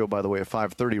pregame show, by the way, at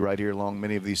 5:30 right here along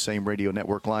many of these same radio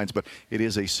network lines, but it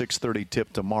is a 6:30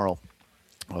 tip tomorrow.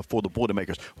 For the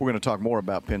Boilermakers. We're going to talk more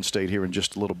about Penn State here in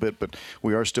just a little bit, but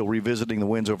we are still revisiting the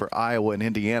wins over Iowa and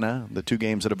Indiana, the two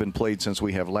games that have been played since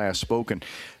we have last spoken.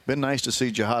 Been nice to see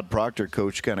Jihad Proctor,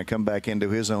 coach, kind of come back into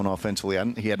his own offensively.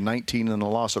 He had 19 in the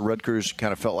loss at Rutgers.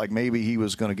 Kind of felt like maybe he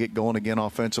was going to get going again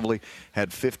offensively.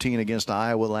 Had 15 against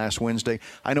Iowa last Wednesday.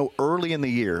 I know early in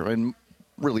the year, and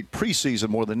really preseason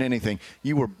more than anything,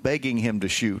 you were begging him to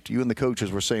shoot. You and the coaches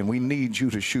were saying, we need you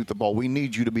to shoot the ball. We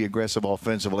need you to be aggressive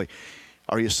offensively.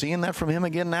 Are you seeing that from him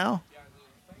again now?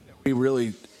 We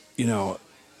really,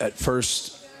 at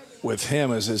first with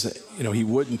him is he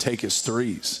wouldn't take his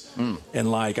threes.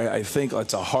 And I think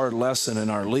that's a hard lesson in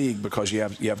our league because you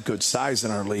have good size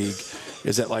in our league,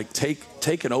 is that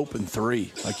take an open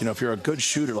three. If you're a good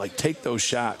shooter, take those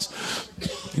shots.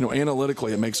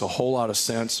 Analytically it makes a whole lot of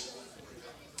sense.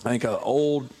 I think an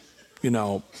old,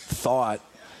 thought,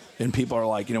 and people are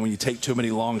like, when you take too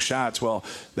many long shots, well,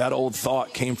 that old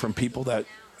thought came from people that,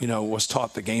 was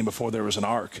taught the game before there was an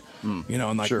arc.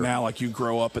 And sure. Now, you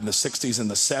grow up in the 60s and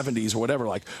the 70s or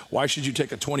whatever, why should you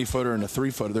take a 20-footer and a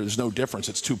 3-footer? There's no difference.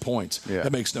 It's 2 points. Yeah.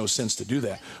 That makes no sense to do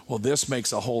that. Well, this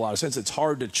makes a whole lot of sense. It's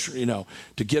hard to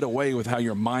get away with how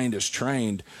your mind is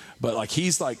trained, but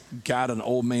he's got an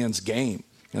old man's game.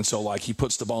 And so, he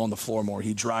puts the ball on the floor more.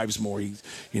 He drives more. He's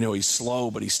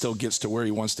slow, but he still gets to where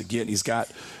he wants to get. And he's got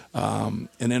an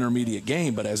intermediate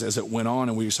game. But as it went on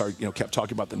and we kept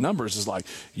talking about the numbers, is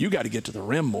you got to get to the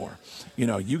rim more.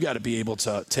 You got to be able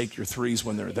to take your threes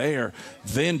when they're there,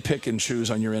 then pick and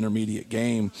choose on your intermediate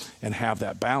game and have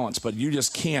that balance. But you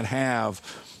just can't have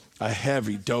a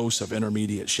heavy dose of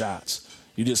intermediate shots.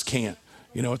 You just can't.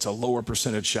 It's a lower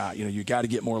percentage shot. You got to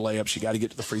get more layups. You got to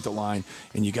get to the free throw line,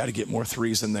 and you got to get more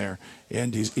threes in there.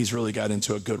 And he's really got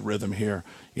into a good rhythm here,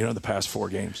 the past 4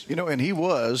 games. And he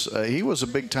was a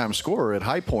big-time scorer at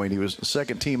High Point. He was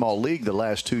second-team All-League the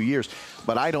last 2 years.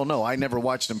 But I don't know. I never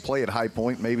watched him play at High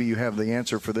Point. Maybe you have the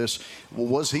answer for this.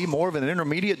 Was he more of an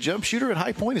intermediate jump shooter at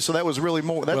High Point? So that was really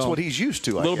more. That's what he's used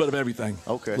to. A little bit of everything.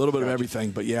 Okay. A little bit of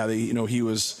everything. But, yeah, he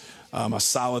was a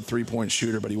solid three-point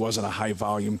shooter, but he wasn't a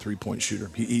high-volume three-point shooter.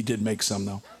 He did make some,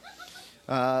 though.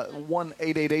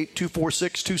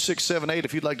 1-888-246-2678.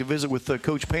 If you'd like to visit with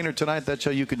Coach Painter tonight, that's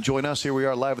how you can join us. Here we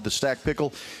are live at the Stack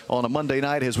Pickle on a Monday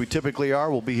night, as we typically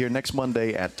are. We'll be here next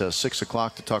Monday at 6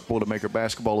 o'clock to talk Boilermaker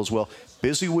basketball as well.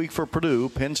 Busy week for Purdue.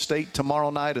 Penn State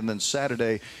tomorrow night, and then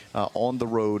Saturday on the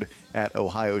road at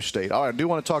Ohio State. All right, I do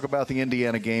want to talk about the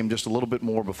Indiana game just a little bit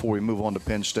more before we move on to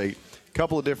Penn State. A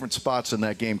couple of different spots in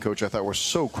that game, Coach, I thought were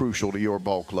so crucial to your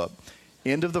ball club.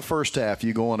 End of the first half,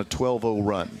 you go on a 12-0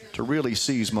 run to really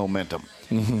seize momentum.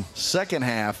 Mm-hmm. Second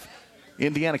half,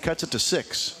 Indiana cuts it to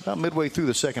 6, about midway through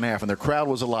the second half, and their crowd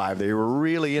was alive. They were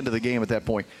really into the game at that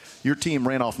point. Your team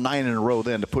ran off 9 in a row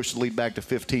then to push the lead back to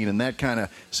 15, and that kind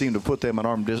of seemed to put them at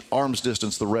arm's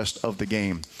distance the rest of the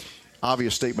game.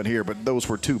 Obvious statement here, but those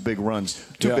were 2 big runs,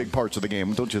 2 big parts of the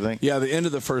game, don't you think? Yeah, the end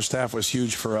of the first half was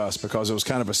huge for us because it was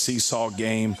kind of a seesaw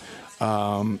game.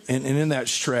 And in that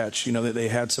stretch, they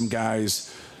had some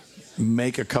guys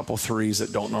make a couple threes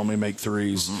that don't normally make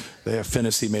threes. Mm-hmm. They have Finney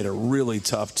made a really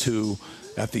tough 2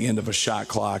 at the end of a shot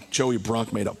clock. Joey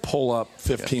Brunk made a pull-up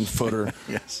 15-footer.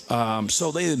 Yes.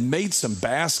 So they had made some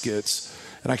baskets,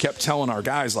 and I kept telling our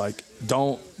guys,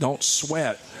 don't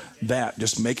sweat that.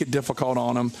 Just make it difficult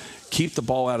on them. Keep the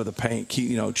ball out of the paint.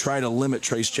 Try to limit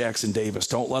Trace Jackson Davis.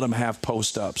 Don't let them have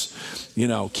post-ups.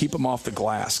 Keep them off the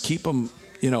glass. Keep them,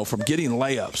 from getting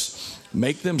layups.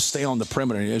 Make them stay on the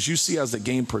perimeter. And as you see as the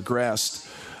game progressed,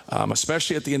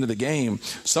 especially at the end of the game,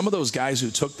 some of those guys who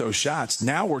took those shots,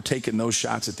 now we're taking those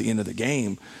shots at the end of the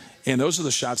game, and those are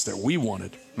the shots that we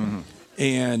wanted.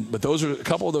 Mm-hmm. But a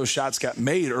couple of those shots got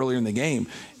made earlier in the game,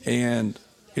 and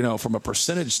from a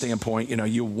percentage standpoint,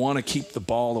 you want to keep the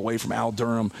ball away from Al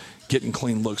Durham getting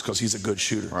clean looks because he's a good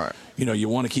shooter. Right. You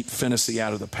want to keep Finney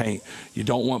out of the paint. You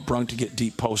don't want Brunk to get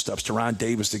deep post-ups, Teron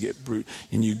Davis to get brute.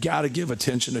 And you got to give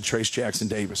attention to Trace Jackson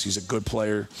Davis. He's a good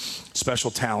player, special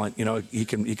talent. He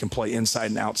can play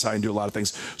inside and outside and do a lot of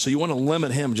things. So you want to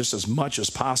limit him just as much as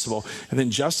possible. And then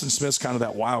Justin Smith's kind of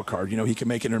that wild card. He can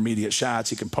make intermediate shots.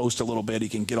 He can post a little bit. He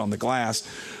can get on the glass.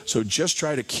 So just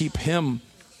try to keep him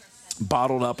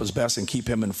bottled up as best and keep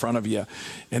him in front of you.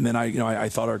 And then I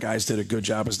thought our guys did a good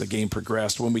job as the game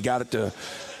progressed. When they got it to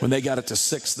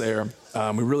 6 there,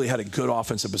 we really had a good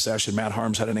offensive possession. Matt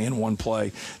Harms had an and-one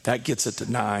play. That gets it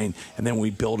to 9, and then we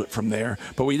build it from there.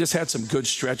 But we just had some good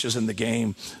stretches in the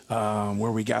game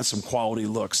where we got some quality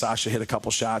looks. Sasha hit a couple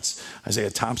shots.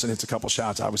 Isaiah Thompson hits a couple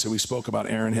shots. Obviously, we spoke about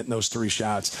Aaron hitting those 3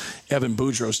 shots. Evan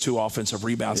Boudreaux's 2 offensive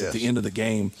rebounds at the end of the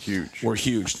game were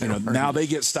huge. Now they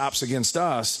get stops against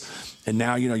us. And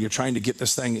now, you're trying to get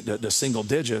this thing to single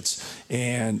digits.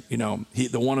 And,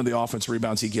 the one of the offensive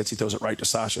rebounds he gets, he throws it right to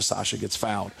Sasha. Sasha gets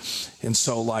fouled. And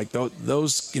so,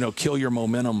 those, kill your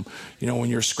momentum, when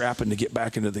you're scrapping to get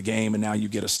back into the game. And now you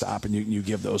get a stop and you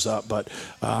give those up. But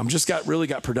really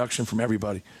got production from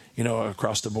everybody,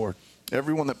 across the board.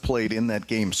 Everyone that played in that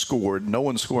game scored. No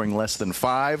one scoring less than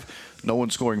 5. No one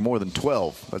scoring more than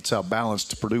 12. That's how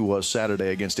balanced Purdue was Saturday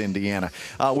against Indiana.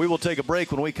 We will take a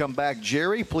break. When we come back,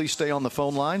 Jerry, please stay on the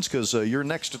phone lines because you're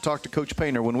next to talk to Coach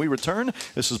Painter. When we return,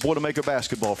 this is Boilermaker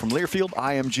Basketball from Learfield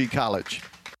IMG College.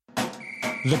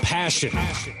 The passion,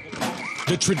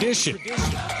 the tradition,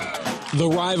 the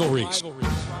rivalries.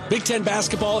 Big Ten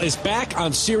basketball is back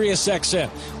on SiriusXM.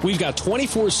 We've got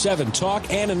 24/7 talk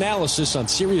and analysis on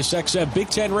SiriusXM Big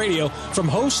Ten Radio from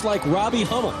hosts like Robbie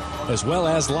Hummel, as well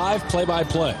as live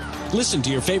play-by-play. Listen to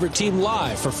your favorite team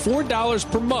live for $4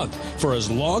 per month for as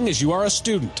long as you are a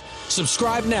student.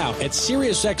 Subscribe now at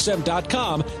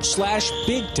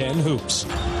SiriusXM.com/Big Ten Hoops.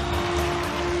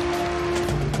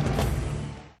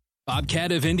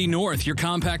 Bobcat of Indy North, your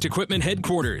compact equipment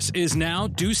headquarters, is now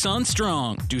Doosan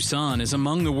Strong. Doosan is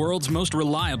among the world's most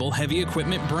reliable heavy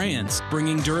equipment brands,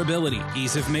 bringing durability,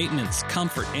 ease of maintenance,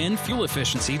 comfort, and fuel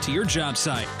efficiency to your job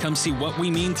site. Come see what we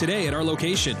mean today at our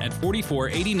location at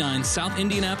 4489 South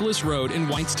Indianapolis Road in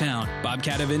Whitestown.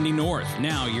 Bobcat of Indy North,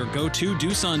 now your go-to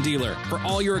Doosan dealer. For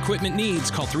all your equipment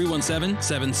needs, call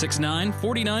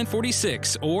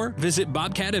 317-769-4946 or visit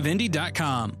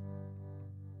bobcatofindy.com.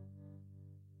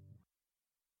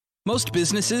 Most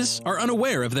businesses are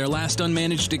unaware of their last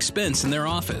unmanaged expense in their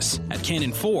office. At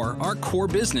Canon 4, our core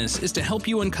business is to help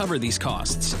you uncover these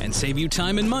costs and save you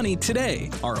time and money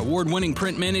today. Our award-winning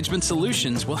print management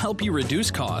solutions will help you reduce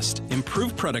cost,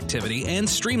 improve productivity, and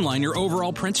streamline your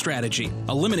overall print strategy.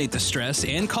 Eliminate the stress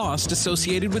and cost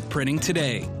associated with printing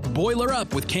today. Boiler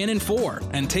up with Canon 4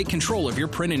 and take control of your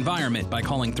print environment by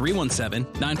calling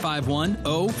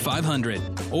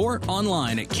 317-951-0500 or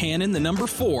online at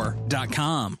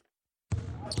canon4.com.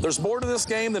 There's more to this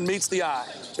game than meets the eye.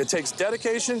 It takes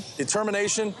dedication,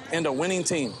 determination, and a winning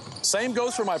team. Same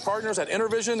goes for my partners at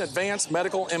Intervision Advanced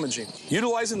Medical Imaging.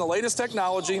 Utilizing the latest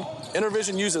technology,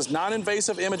 Intervision uses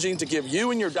non-invasive imaging to give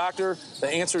you and your doctor the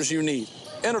answers you need.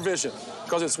 Intervision,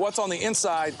 because it's what's on the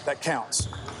inside that counts.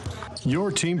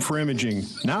 Your team for imaging,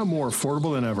 now more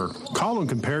affordable than ever. Call and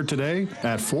compare today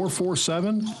at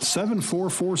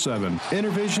 447-7447.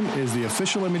 Intervision is the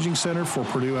official imaging center for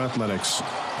Purdue Athletics.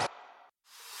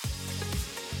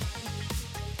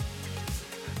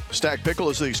 Stack Pickle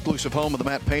is the exclusive home of the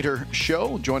Matt Painter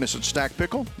Show. Join us at Stack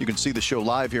Pickle. You can see the show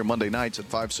live here Monday nights at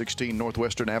 516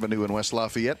 Northwestern Avenue in West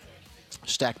Lafayette.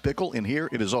 Stack Pickle in here.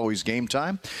 It is always game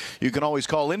time. You can always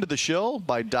call into the show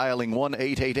by dialing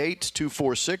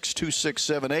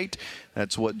 1-888-246-2678.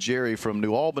 That's what Jerry from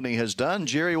New Albany has done.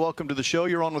 Jerry, welcome to the show.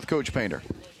 You're on with Coach Painter.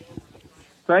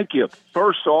 Thank you.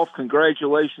 First off,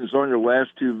 congratulations on your last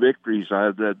 2 victories.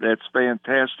 That's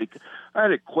fantastic. I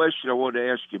had a question I wanted to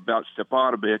ask you about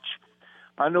Stefanovic.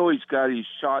 I know he's got his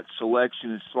shot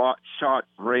selection and shot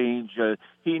range.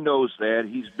 He knows that.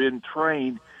 He's been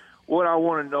trained. What I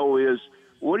want to know is,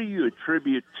 what do you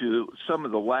attribute to some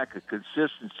of the lack of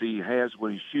consistency he has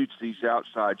when he shoots these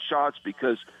outside shots?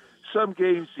 Because some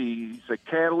games he's a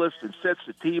catalyst and sets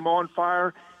the team on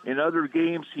fire. In other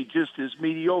games, he just is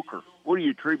mediocre. What do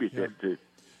you attribute that to?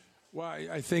 Well,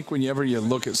 I think whenever you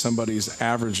look at somebody's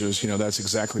averages, that's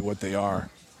exactly what they are.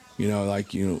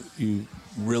 You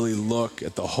really look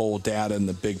at the whole data and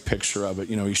the big picture of it.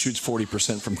 He shoots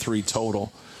 40% from 3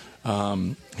 total.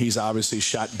 He's obviously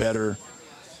shot better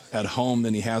at home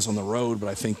than he has on the road, but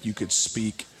I think you could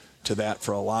speak to that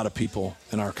for a lot of people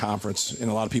in our conference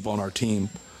and a lot of people on our team.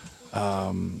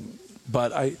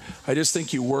 But I just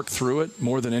think you work through it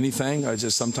more than anything.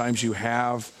 Sometimes you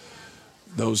have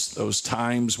those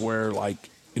times where, like,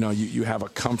 you have a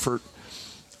comfort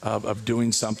of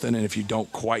doing something, and if you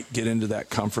don't quite get into that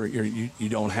comfort, you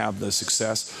don't have the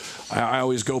success. I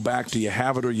always go back to, you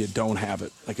have it or you don't have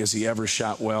it. Like, has he ever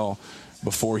shot well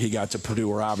before he got to Purdue?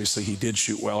 Or obviously he did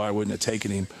shoot well. I wouldn't have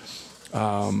taken him,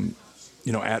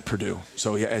 at Purdue.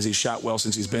 So has he shot well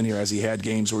since he's been here? Has he had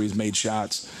games where he's made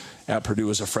shots at Purdue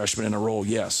as a freshman in a role?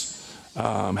 Yes.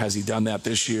 Has he done that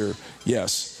this year?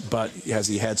 Yes. But has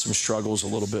he had some struggles a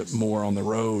little bit more on the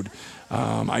road?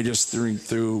 I just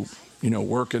through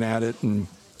working at it and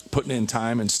putting in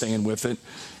time and staying with it,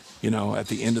 at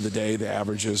the end of the day, the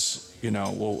averages,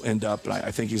 will end up,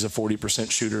 I think he's a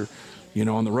 40% shooter,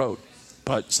 on the road.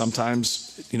 But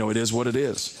sometimes, it is what it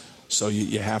is. So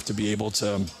you have to be able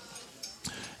to,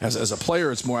 as a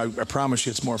player, it's more, I promise you,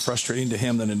 it's more frustrating to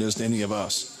him than it is to any of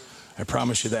us. I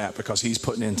promise you that, because he's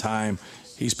putting in time,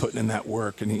 he's putting in that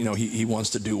work, and he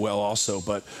wants to do well also.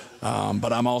 But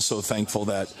I'm also thankful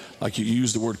that, like, you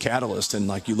use the word catalyst, and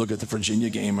like you look at the Virginia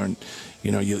game, and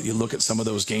you look at some of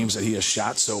those games that he has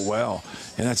shot so well,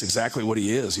 and that's exactly what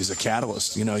he is. He's a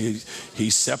catalyst. He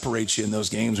separates you in those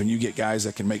games when you get guys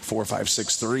that can make 4, 5,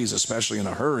 6 threes, especially in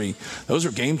a hurry. Those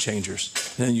are game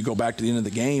changers. And then you go back to the end of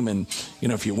the game, and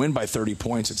if you win by 30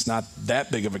 points, it's not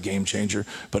that big of a game changer.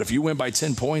 But if you win by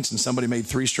 10 points and somebody made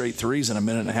 3 straight threes in a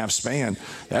minute and a half span,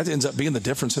 that ends up being the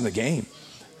difference in the game.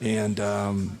 And,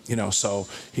 so,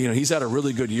 he's had a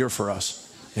really good year for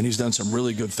us, and he's done some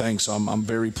really good things. So I'm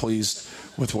very pleased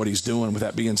with what he's doing. With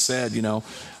that being said,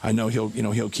 I know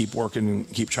he'll keep working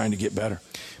and keep trying to get better.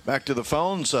 Back to the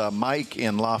phones. Mike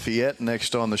in Lafayette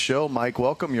next on the show. Mike,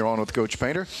 welcome. You're on with Coach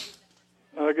Painter.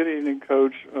 Good evening,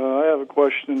 Coach. I have a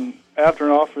question. After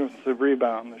an offensive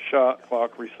rebound, the shot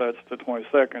clock resets to 20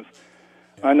 seconds.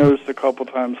 I noticed a couple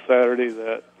times Saturday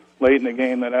that late in the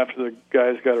game that after the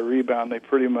guys got a rebound, they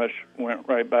pretty much went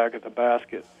right back at the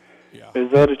basket. Yeah.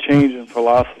 Is that a change in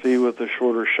philosophy with the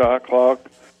shorter shot clock,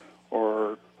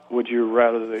 or would you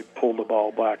rather they pull the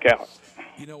ball back out?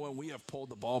 When we have pulled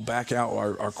the ball back out,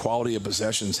 our quality of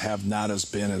possessions have not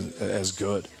been as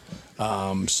good.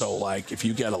 So, like, if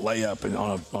you get a layup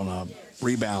on a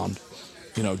rebound,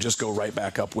 just go right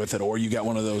back up with it. Or you got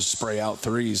one of those spray out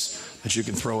threes that you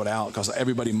can throw it out, because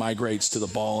everybody migrates to the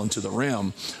ball and to the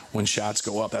rim when shots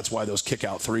go up. That's why those kick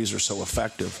out threes are so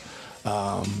effective.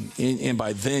 And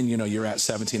by then, you're at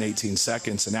 17, 18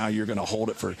 seconds, and now you're going to hold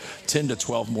it for 10 to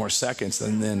 12 more seconds.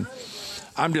 And then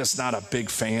I'm just not a big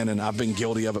fan, and I've been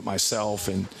guilty of it myself,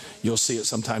 and you'll see it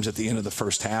sometimes at the end of the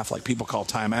first half. Like, people call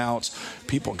timeouts,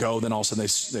 people go, then all of a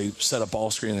sudden they set a ball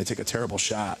screen and they take a terrible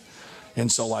shot. And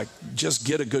so, like, just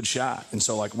get a good shot. And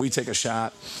so, like, we take a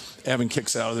shot, Evan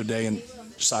kicks it out of their day, and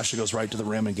Sasha goes right to the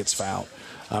rim and gets fouled.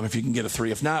 If you can get a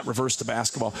three. If not, reverse the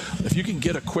basketball. If you can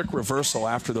get a quick reversal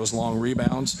after those long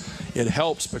rebounds, it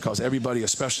helps, because everybody,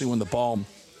 especially when the ball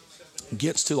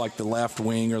gets to like the left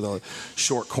wing or the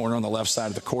short corner on the left side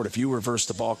of the court, if you reverse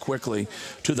the ball quickly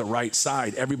to the right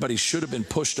side, everybody should have been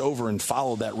pushed over and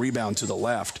followed that rebound to the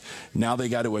left. Now they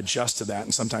got to adjust to that,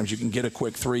 and sometimes you can get a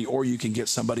quick three, or you can get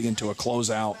somebody into a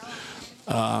closeout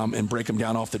and break them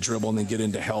down off the dribble and then get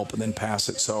into help and then pass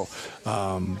it. So,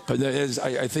 but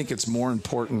I think it's more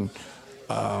important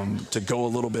to go a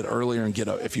little bit earlier and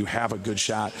if you have a good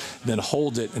shot, then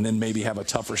hold it and then maybe have a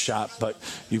tougher shot, but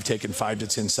you've taken 5 to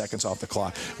 10 seconds off the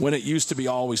clock. When it used to be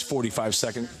always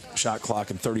 45-second shot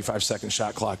clock and 35-second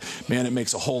shot clock, man, it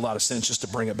makes a whole lot of sense just to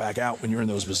bring it back out when you're in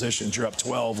those positions. You're up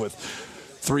 12 with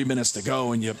 3 minutes to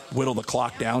go, and you whittle the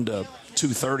clock down to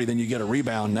 2:30, then you get a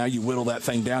rebound. Now you whittle that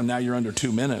thing down. Now you're under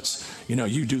 2 minutes.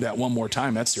 You do that one more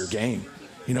time, that's your game.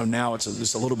 Now it's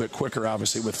a little bit quicker,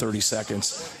 obviously, with 30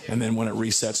 seconds. And then when it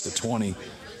resets to 20,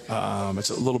 it's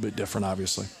a little bit different,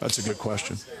 obviously. That's a good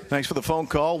question. Thanks for the phone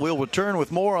call. We'll return with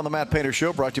more on the Matt Painter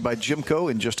Show, brought to you by Jimco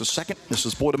in just a second. This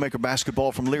is Boilermaker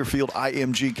Basketball from Learfield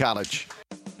IMG College.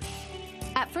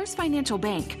 At First Financial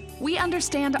Bank, we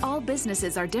understand all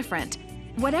businesses are different.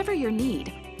 Whatever your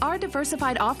need, our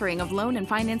diversified offering of loan and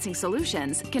financing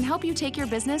solutions can help you take your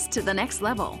business to the next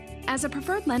level. As a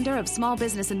preferred lender of small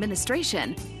business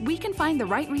administration, we can find the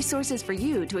right resources for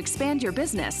you to expand your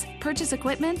business, purchase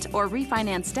equipment, or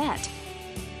refinance debt.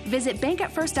 Visit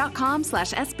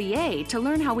bankatfirst.com/SBA to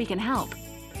learn how we can help.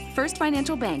 First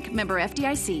Financial Bank, member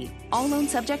FDIC. All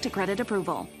loans subject to credit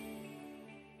approval.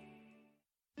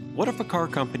 What if a car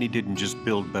company didn't just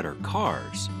build better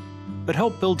cars, but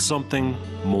help build something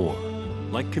more,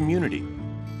 like community,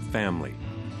 family,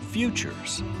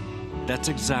 futures? That's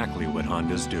exactly what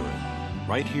Honda's doing.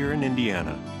 Right here in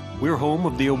Indiana, we're home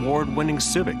of the award-winning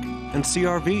Civic and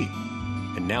CR-V.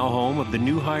 and now home of the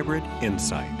new hybrid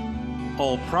Insight.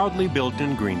 All proudly built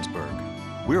in Greensburg.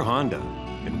 We're Honda,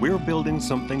 and we're building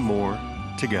something more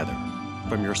together.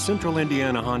 From your Central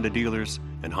Indiana Honda dealers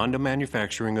and Honda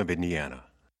Manufacturing of Indiana.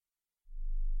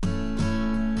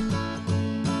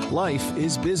 Life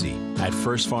is busy. At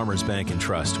First Farmers Bank and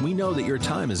Trust, we know that your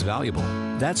time is valuable.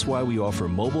 That's why we offer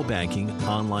mobile banking,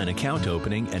 online account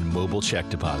opening, and mobile check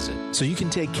deposit. So you can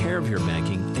take care of your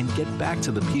banking and get back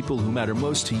to the people who matter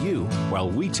most to you, while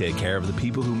we take care of the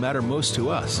people who matter most to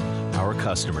us, our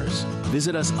customers.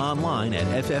 Visit us online at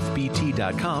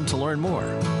ffbt.com to learn more.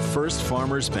 First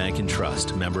Farmers Bank and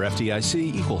Trust. Member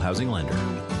FDIC, Equal Housing Lender.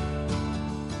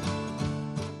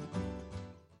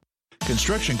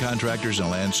 Construction contractors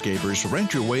and landscapers,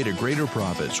 rent your way to greater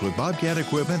profits with Bobcat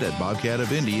equipment at Bobcat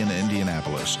of Indy in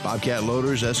Indianapolis. Bobcat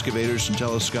loaders, excavators, and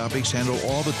telescopics handle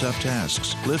all the tough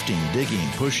tasks: lifting, digging,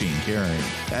 pushing, carrying,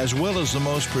 as well as the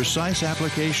most precise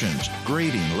applications: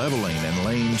 grading, leveling, and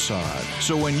laying sod.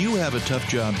 So when you have a tough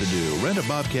job to do, rent a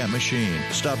Bobcat machine.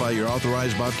 Stop by your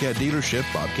authorized Bobcat dealership,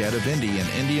 Bobcat of Indy in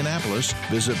Indianapolis.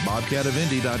 Visit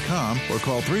bobcatofindy.com or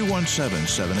call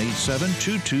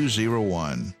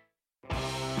 317-787-2201.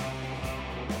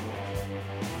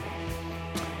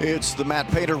 It's the Matt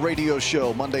Painter Radio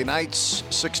Show, Monday nights,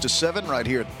 6 to 7, right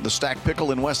here at the Stack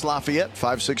Pickle in West Lafayette,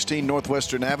 516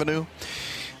 Northwestern Avenue.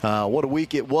 What a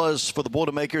week it was for the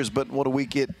Boilermakers, but what a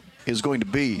week it is going to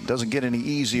be. Doesn't get any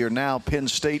easier now. Penn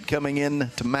State coming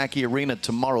in to Mackey Arena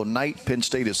tomorrow night. Penn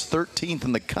State is 13th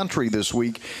in the country this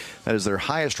week. That is their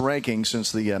highest ranking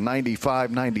since the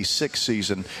 95-96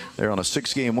 season. They're on a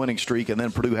 6-game winning streak, and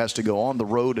then Purdue has to go on the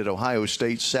road at Ohio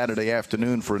State Saturday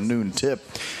afternoon for a noon tip.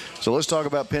 So let's talk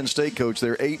about Penn State, Coach.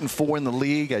 They're 8-4 in the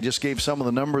league. I just gave some of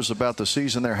the numbers about the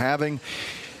season they're having.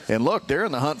 And look, they're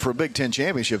in the hunt for a Big Ten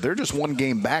championship. They're just one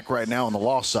game back right now on the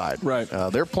loss side. Right.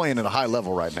 They're playing at a high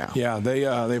level right now. Yeah,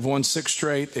 they've won 6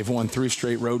 straight. They've won 3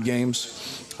 straight road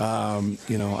games.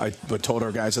 I told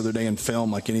our guys the other day in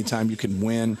film, like anytime you can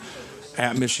win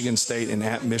at Michigan State and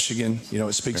at Michigan,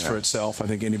 it speaks for itself. I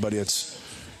think anybody that's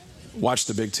watched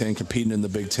the Big Ten, competing in the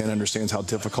Big Ten, understands how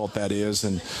difficult that is.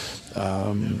 And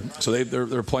so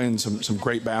they're playing some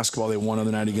great basketball. They won the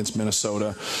other night against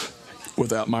Minnesota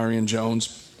without Marion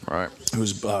Jones. Right.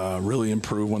 Who's really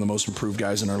improved, one of the most improved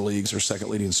guys in our leagues, their second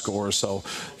leading scorer. So,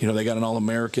 they got an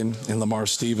All-American in Lamar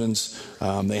Stevens.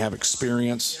 They have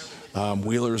experience.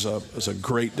 Wheeler's is a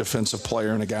great defensive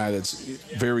player and a guy that's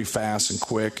very fast and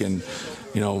quick. And,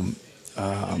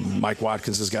 Mike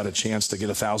Watkins has got a chance to get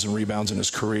 1,000 rebounds in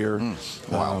his career.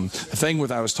 Wow. The thing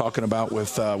I was talking about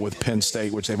with Penn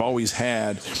State, which they've always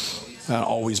had, not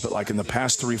always, but like in the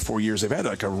past 3-4 years, they've had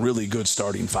like a really good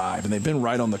starting 5, and they've been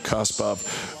right on the cusp of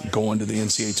going to the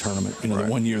NCAA tournament. The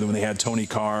one year when they had Tony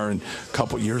Carr and a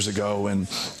couple years ago, and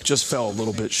just fell a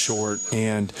little bit short.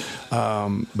 And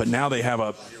but now they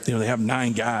have they have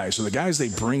 9 guys. So the guys they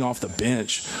bring off the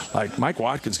bench, like Mike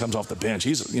Watkins comes off the bench.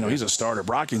 He's a starter.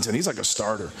 Brockington, he's like a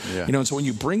starter. Yeah. And so when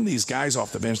you bring these guys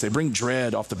off the bench, they bring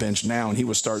Dredd off the bench now, and he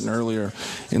was starting earlier.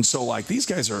 And so like these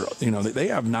guys are, they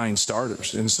have 9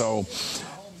 starters, and so.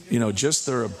 Just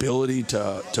their ability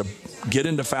to get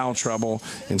into foul trouble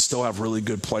and still have really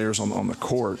good players on the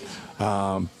court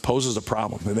poses a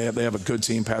problem. They have a good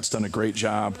team. Pat's done a great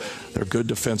job. They're good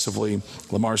defensively.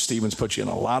 Lamar Stevens puts you in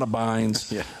a lot of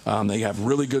binds. Yeah. They have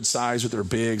really good size with their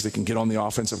bigs. They can get on the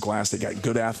offensive glass. They got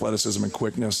good athleticism and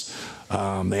quickness.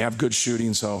 They have good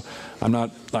shooting. So I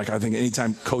think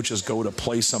anytime coaches go to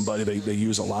play somebody, they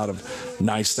use a lot of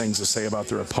nice things to say about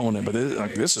their opponent. But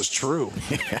this is true.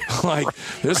 Yeah.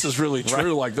 This is really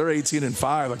true. Right. They're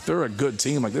 18-5. They're a good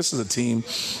team. This is a team,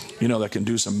 that can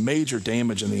do some major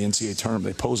damage in the NCAA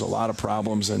tournament. They pose a lot of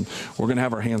problems, and we're going to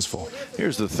have our hands full.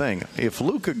 Here's the thing. If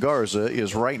Luka Garza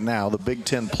is right now the Big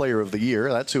Ten Player of the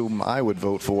Year, that's whom I would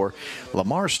vote for.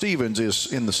 Lamar Stevens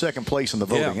is in the second place in the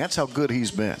voting. Yeah. That's how good he's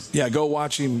been. Yeah, go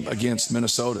watch him against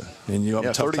Minnesota, and you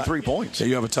have 33 points. Yeah,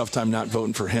 you have a tough time not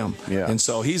voting for him. Yeah. And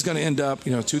so he's going to end up,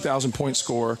 2,000-point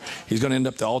scorer. He's going to end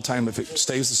up the all-time, if it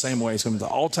stays the same way, he's going to be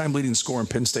the all-time leading scorer in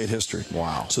Penn State history.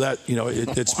 Wow. So that,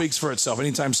 it speaks for itself.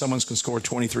 Anytime someone can score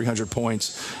 2,300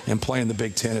 points and play in the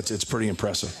Big Ten, it's pretty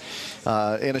impressive.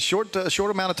 In a short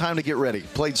amount of time to get ready.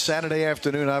 Played Saturday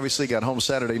afternoon, obviously got home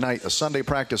Saturday night. A Sunday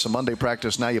practice, a Monday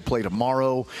practice. Now you play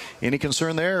tomorrow. Any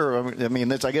concern there?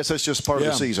 I guess that's just part of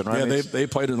the season, right? Yeah, they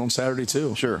played it on Saturday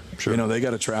too. Sure. They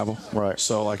got to travel. Right.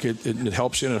 So it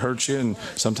helps you and it hurts you, and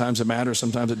sometimes it matters,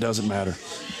 sometimes it doesn't matter.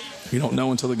 You don't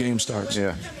know until the game starts.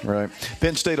 Yeah, right.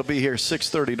 Penn State will be here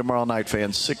 6:30 tomorrow night,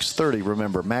 fans. 6:30,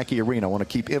 remember, Mackey Arena. I want to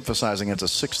keep emphasizing it's a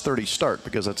 6:30 start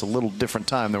because that's a little different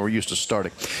time than we're used to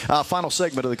starting. Final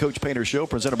segment of the Coach Painter Show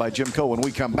presented by Jim Coe. When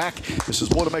we come back, this is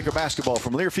Boilermaker Basketball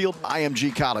from Learfield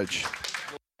IMG College.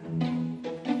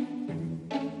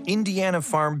 Indiana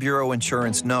Farm Bureau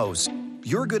Insurance knows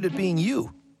you're good at being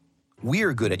you.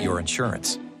 We're good at your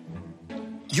insurance.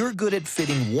 You're good at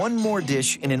fitting one more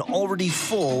dish in an already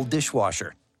full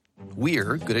dishwasher.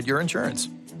 We're good at your insurance.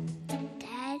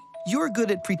 Dad? You're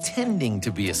good at pretending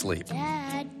to be asleep.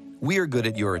 Dad? We're good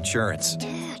at your insurance.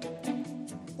 Dad?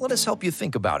 Let us help you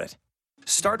think about it.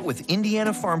 Start with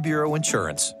Indiana Farm Bureau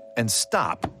Insurance and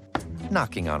stop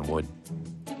knocking on wood.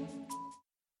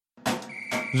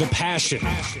 The passion,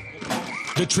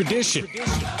 the tradition,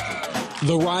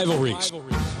 the rivalries.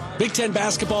 Big Ten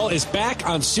basketball is back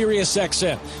on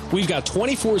SiriusXM. We've got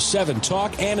 24/7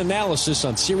 talk and analysis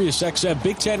on SiriusXM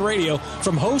Big Ten Radio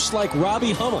from hosts like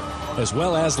Robbie Hummel, as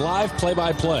well as live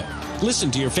play-by-play.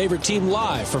 Listen to your favorite team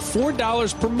live for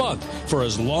 $4 per month for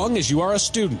as long as you are a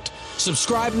student.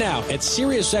 Subscribe now at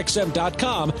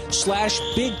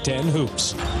SiriusXM.com/Big Ten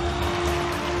Hoops.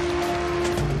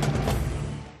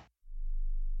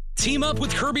 Team up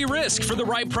with Kirby Risk for the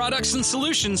right products and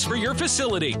solutions for your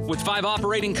facility. With 5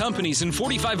 operating companies and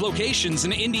 45 locations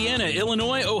in Indiana,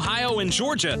 Illinois, Ohio, and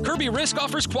Georgia, Kirby Risk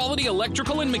offers quality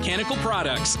electrical and mechanical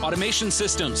products, automation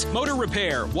systems, motor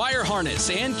repair, wire harness,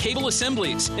 and cable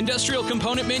assemblies, industrial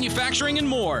component manufacturing, and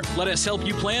more. Let us help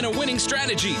you plan a winning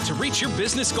strategy to reach your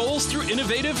business goals through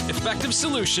innovative, effective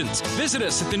solutions. Visit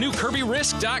us at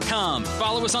thenewkirbyrisk.com.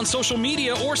 Follow us on social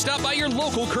media or stop by your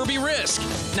local Kirby Risk.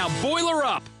 Now boiler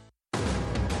up.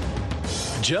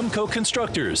 Gemco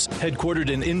Constructors,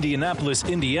 headquartered in Indianapolis,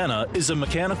 Indiana, is a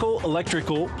mechanical,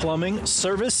 electrical, plumbing,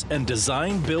 service, and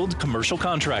design-build commercial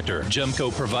contractor.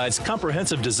 Gemco provides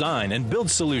comprehensive design and build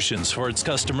solutions for its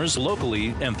customers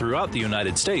locally and throughout the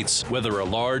United States. Whether a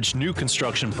large new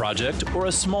construction project or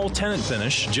a small tenant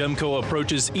finish, Gemco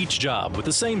approaches each job with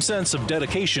the same sense of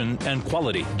dedication and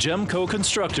quality. Gemco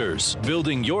Constructors,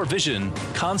 building your vision,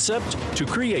 concept to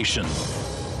creation.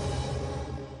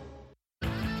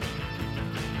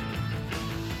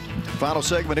 Final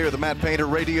segment here of the Matt Painter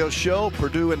Radio Show.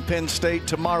 Purdue and Penn State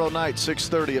tomorrow night,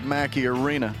 6:30 at Mackey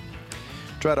Arena.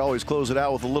 Try to always close it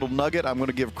out with a little nugget. I'm going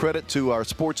to give credit to our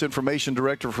sports information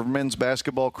director for men's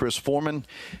basketball, Chris Foreman.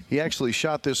 He actually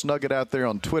shot this nugget out there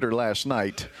on Twitter last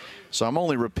night. So I'm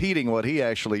only repeating what he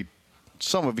actually,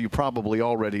 some of you probably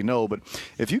already know. But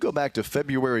if you go back to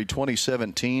February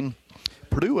 2017,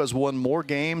 Purdue has won more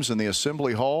games in the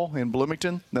Assembly Hall in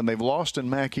Bloomington than they've lost in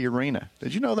Mackey Arena.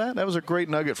 Did you know that? That was a great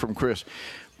nugget from Chris.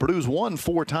 Purdue's won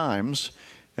 4 times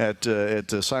at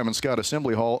Simon Scott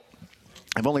Assembly Hall.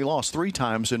 I've only lost 3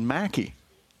 times in Mackey.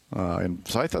 And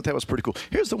so I thought that was pretty cool.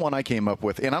 Here's the one I came up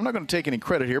with, and I'm not going to take any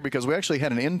credit here because we actually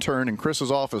had an intern in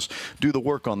Chris's office do the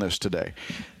work on this today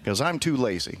because I'm too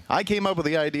lazy. I came up with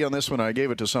the idea on this one, and I gave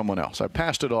it to someone else. I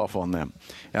passed it off on them.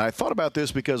 And I thought about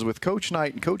this because with Coach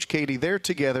Knight and Coach Katie, they're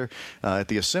together at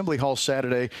the Assembly Hall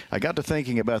Saturday. I got to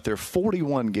thinking about their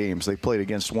 41 games they played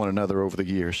against one another over the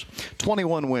years.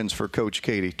 21 wins for Coach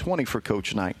Katie, 20 for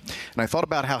Coach Knight. And I thought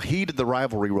about how heated the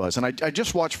rivalry was. And I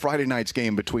just watched Friday night's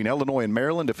game between Illinois and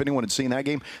Maryland. If anyone had seen that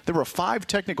game, there were 5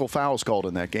 technical fouls called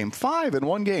in that game. 5 in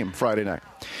one game Friday night.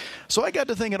 So I got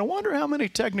to thinking, I wonder how many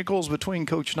technicals between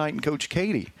Coach Knight and Coach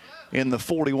Katie in the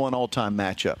 41 all-time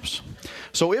matchups.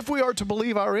 So if we are to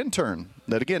believe our intern,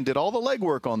 that again did all the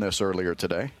legwork on this earlier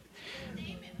today,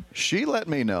 she let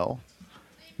me know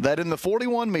that in the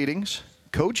 41 meetings,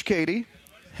 Coach Katie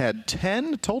had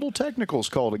 10 total technicals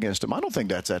called against him. I don't think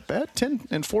that's that bad, 10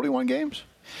 in 41 games.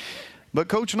 But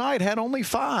Coach Knight had only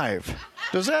 5.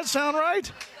 Does that sound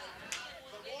right?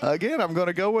 Again, I'm going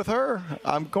to go with her.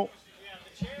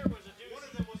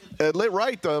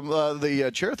 Right,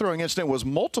 the chair throwing incident was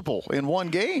multiple in one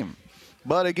game.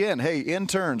 But again, hey,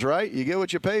 interns, right? You get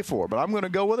what you pay for. But I'm going to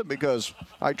go with it because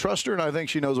I trust her and I think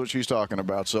she knows what she's talking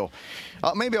about. So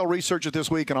maybe I'll research it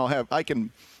this week and I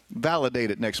can validate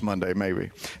it next Monday,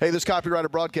 maybe. Hey, this copyrighted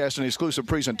broadcast and exclusive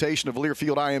presentation of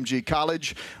Learfield IMG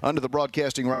College under the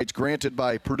broadcasting rights granted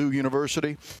by Purdue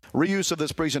University. Reuse of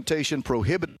this presentation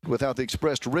prohibited without the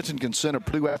expressed written consent of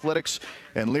Purdue Athletics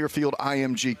and Learfield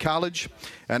IMG College.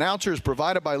 Announcers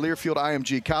provided by Learfield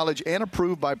IMG College and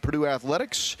approved by Purdue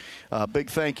Athletics. Big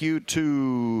thank you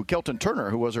to Kelton Turner,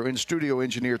 who was our in-studio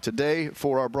engineer today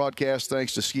for our broadcast.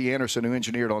 Thanks to Ski Anderson, who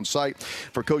engineered on site.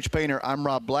 For Coach Painter, I'm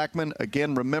Rob Blackman.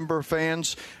 Again, remember,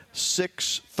 fans,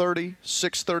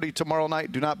 6:30 tomorrow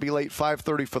night. Do not be late.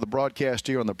 5:30 for the broadcast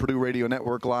here on the Purdue Radio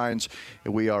Network lines.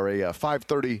 We are a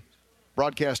 5:30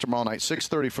 broadcast tomorrow night,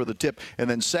 6:30 for the tip. And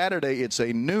then Saturday, it's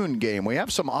a noon game. We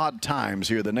have some odd times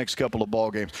here the next couple of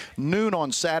ball games. Noon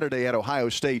on Saturday at Ohio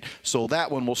State. So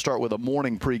that one will start with a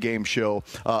morning pregame show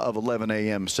of 11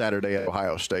 a.m. Saturday at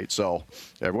Ohio State. So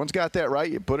everyone's got that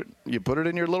right. You put it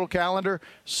in your little calendar.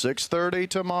 6:30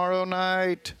 tomorrow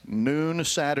night, noon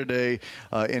Saturday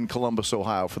in Columbus,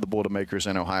 Ohio for the Boilermakers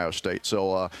and Ohio State.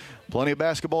 So plenty of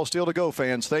basketball still to go,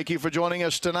 fans. Thank you for joining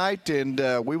us tonight, and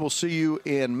we will see you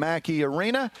in Mackey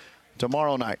Arena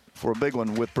tomorrow night for a big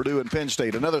one with Purdue and Penn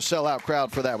State. Another sellout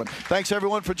crowd for that one. Thanks,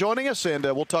 everyone, for joining us, and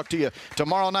we'll talk to you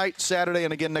tomorrow night, Saturday,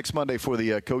 and again next Monday for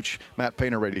the Coach Matt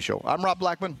Painter Radio Show. I'm Rob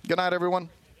Blackman. Good night, everyone.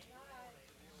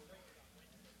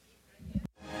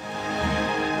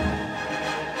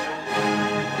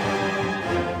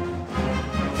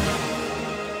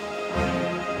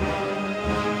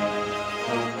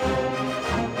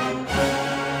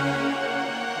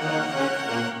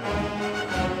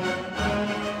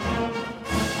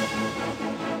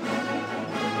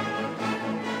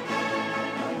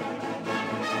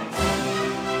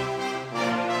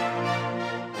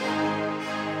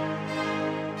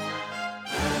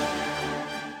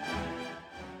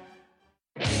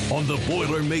 On the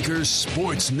Boilermakers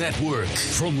Sports Network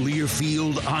from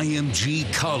Learfield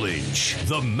IMG College,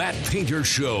 the Matt Painter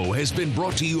Show has been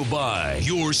brought to you by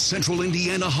your Central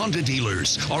Indiana Honda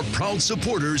dealers, are proud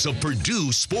supporters of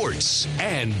Purdue sports,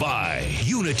 and by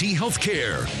Unity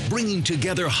Healthcare, bringing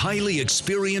together highly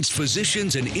experienced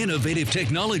physicians and innovative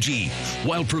technology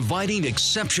while providing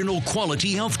exceptional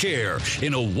quality healthcare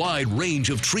in a wide range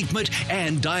of treatment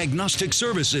and diagnostic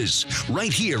services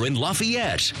right here in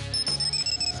Lafayette.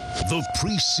 The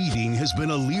preceding has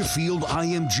been a Learfield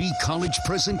IMG College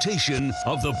presentation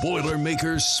of the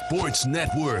Boilermakers Sports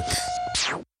Network.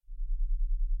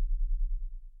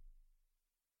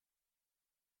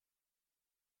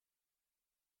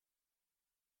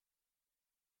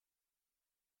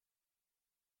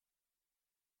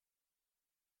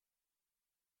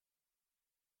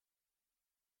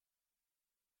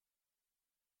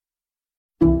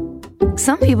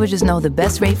 Some people just know the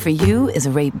best rate for you is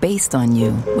a rate based on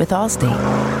you with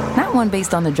Allstate. Not one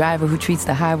based on the driver who treats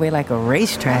the highway like a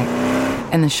racetrack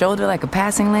and the shoulder like a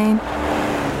passing lane.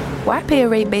 Why pay a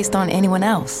rate based on anyone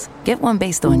else? Get one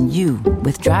based on you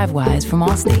with DriveWise from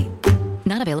Allstate.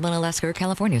 Not available in Alaska or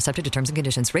California, subject to terms and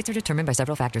conditions. Rates are determined by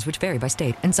several factors, which vary by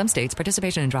state. In some states,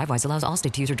 participation in DriveWise allows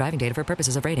Allstate to use your driving data for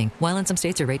purposes of rating. While in some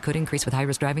states, your rate could increase with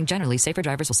high-risk driving. Generally, safer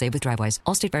drivers will save with DriveWise.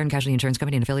 Allstate Fire and Casualty Insurance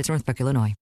Company and affiliates, Northbrook, Illinois.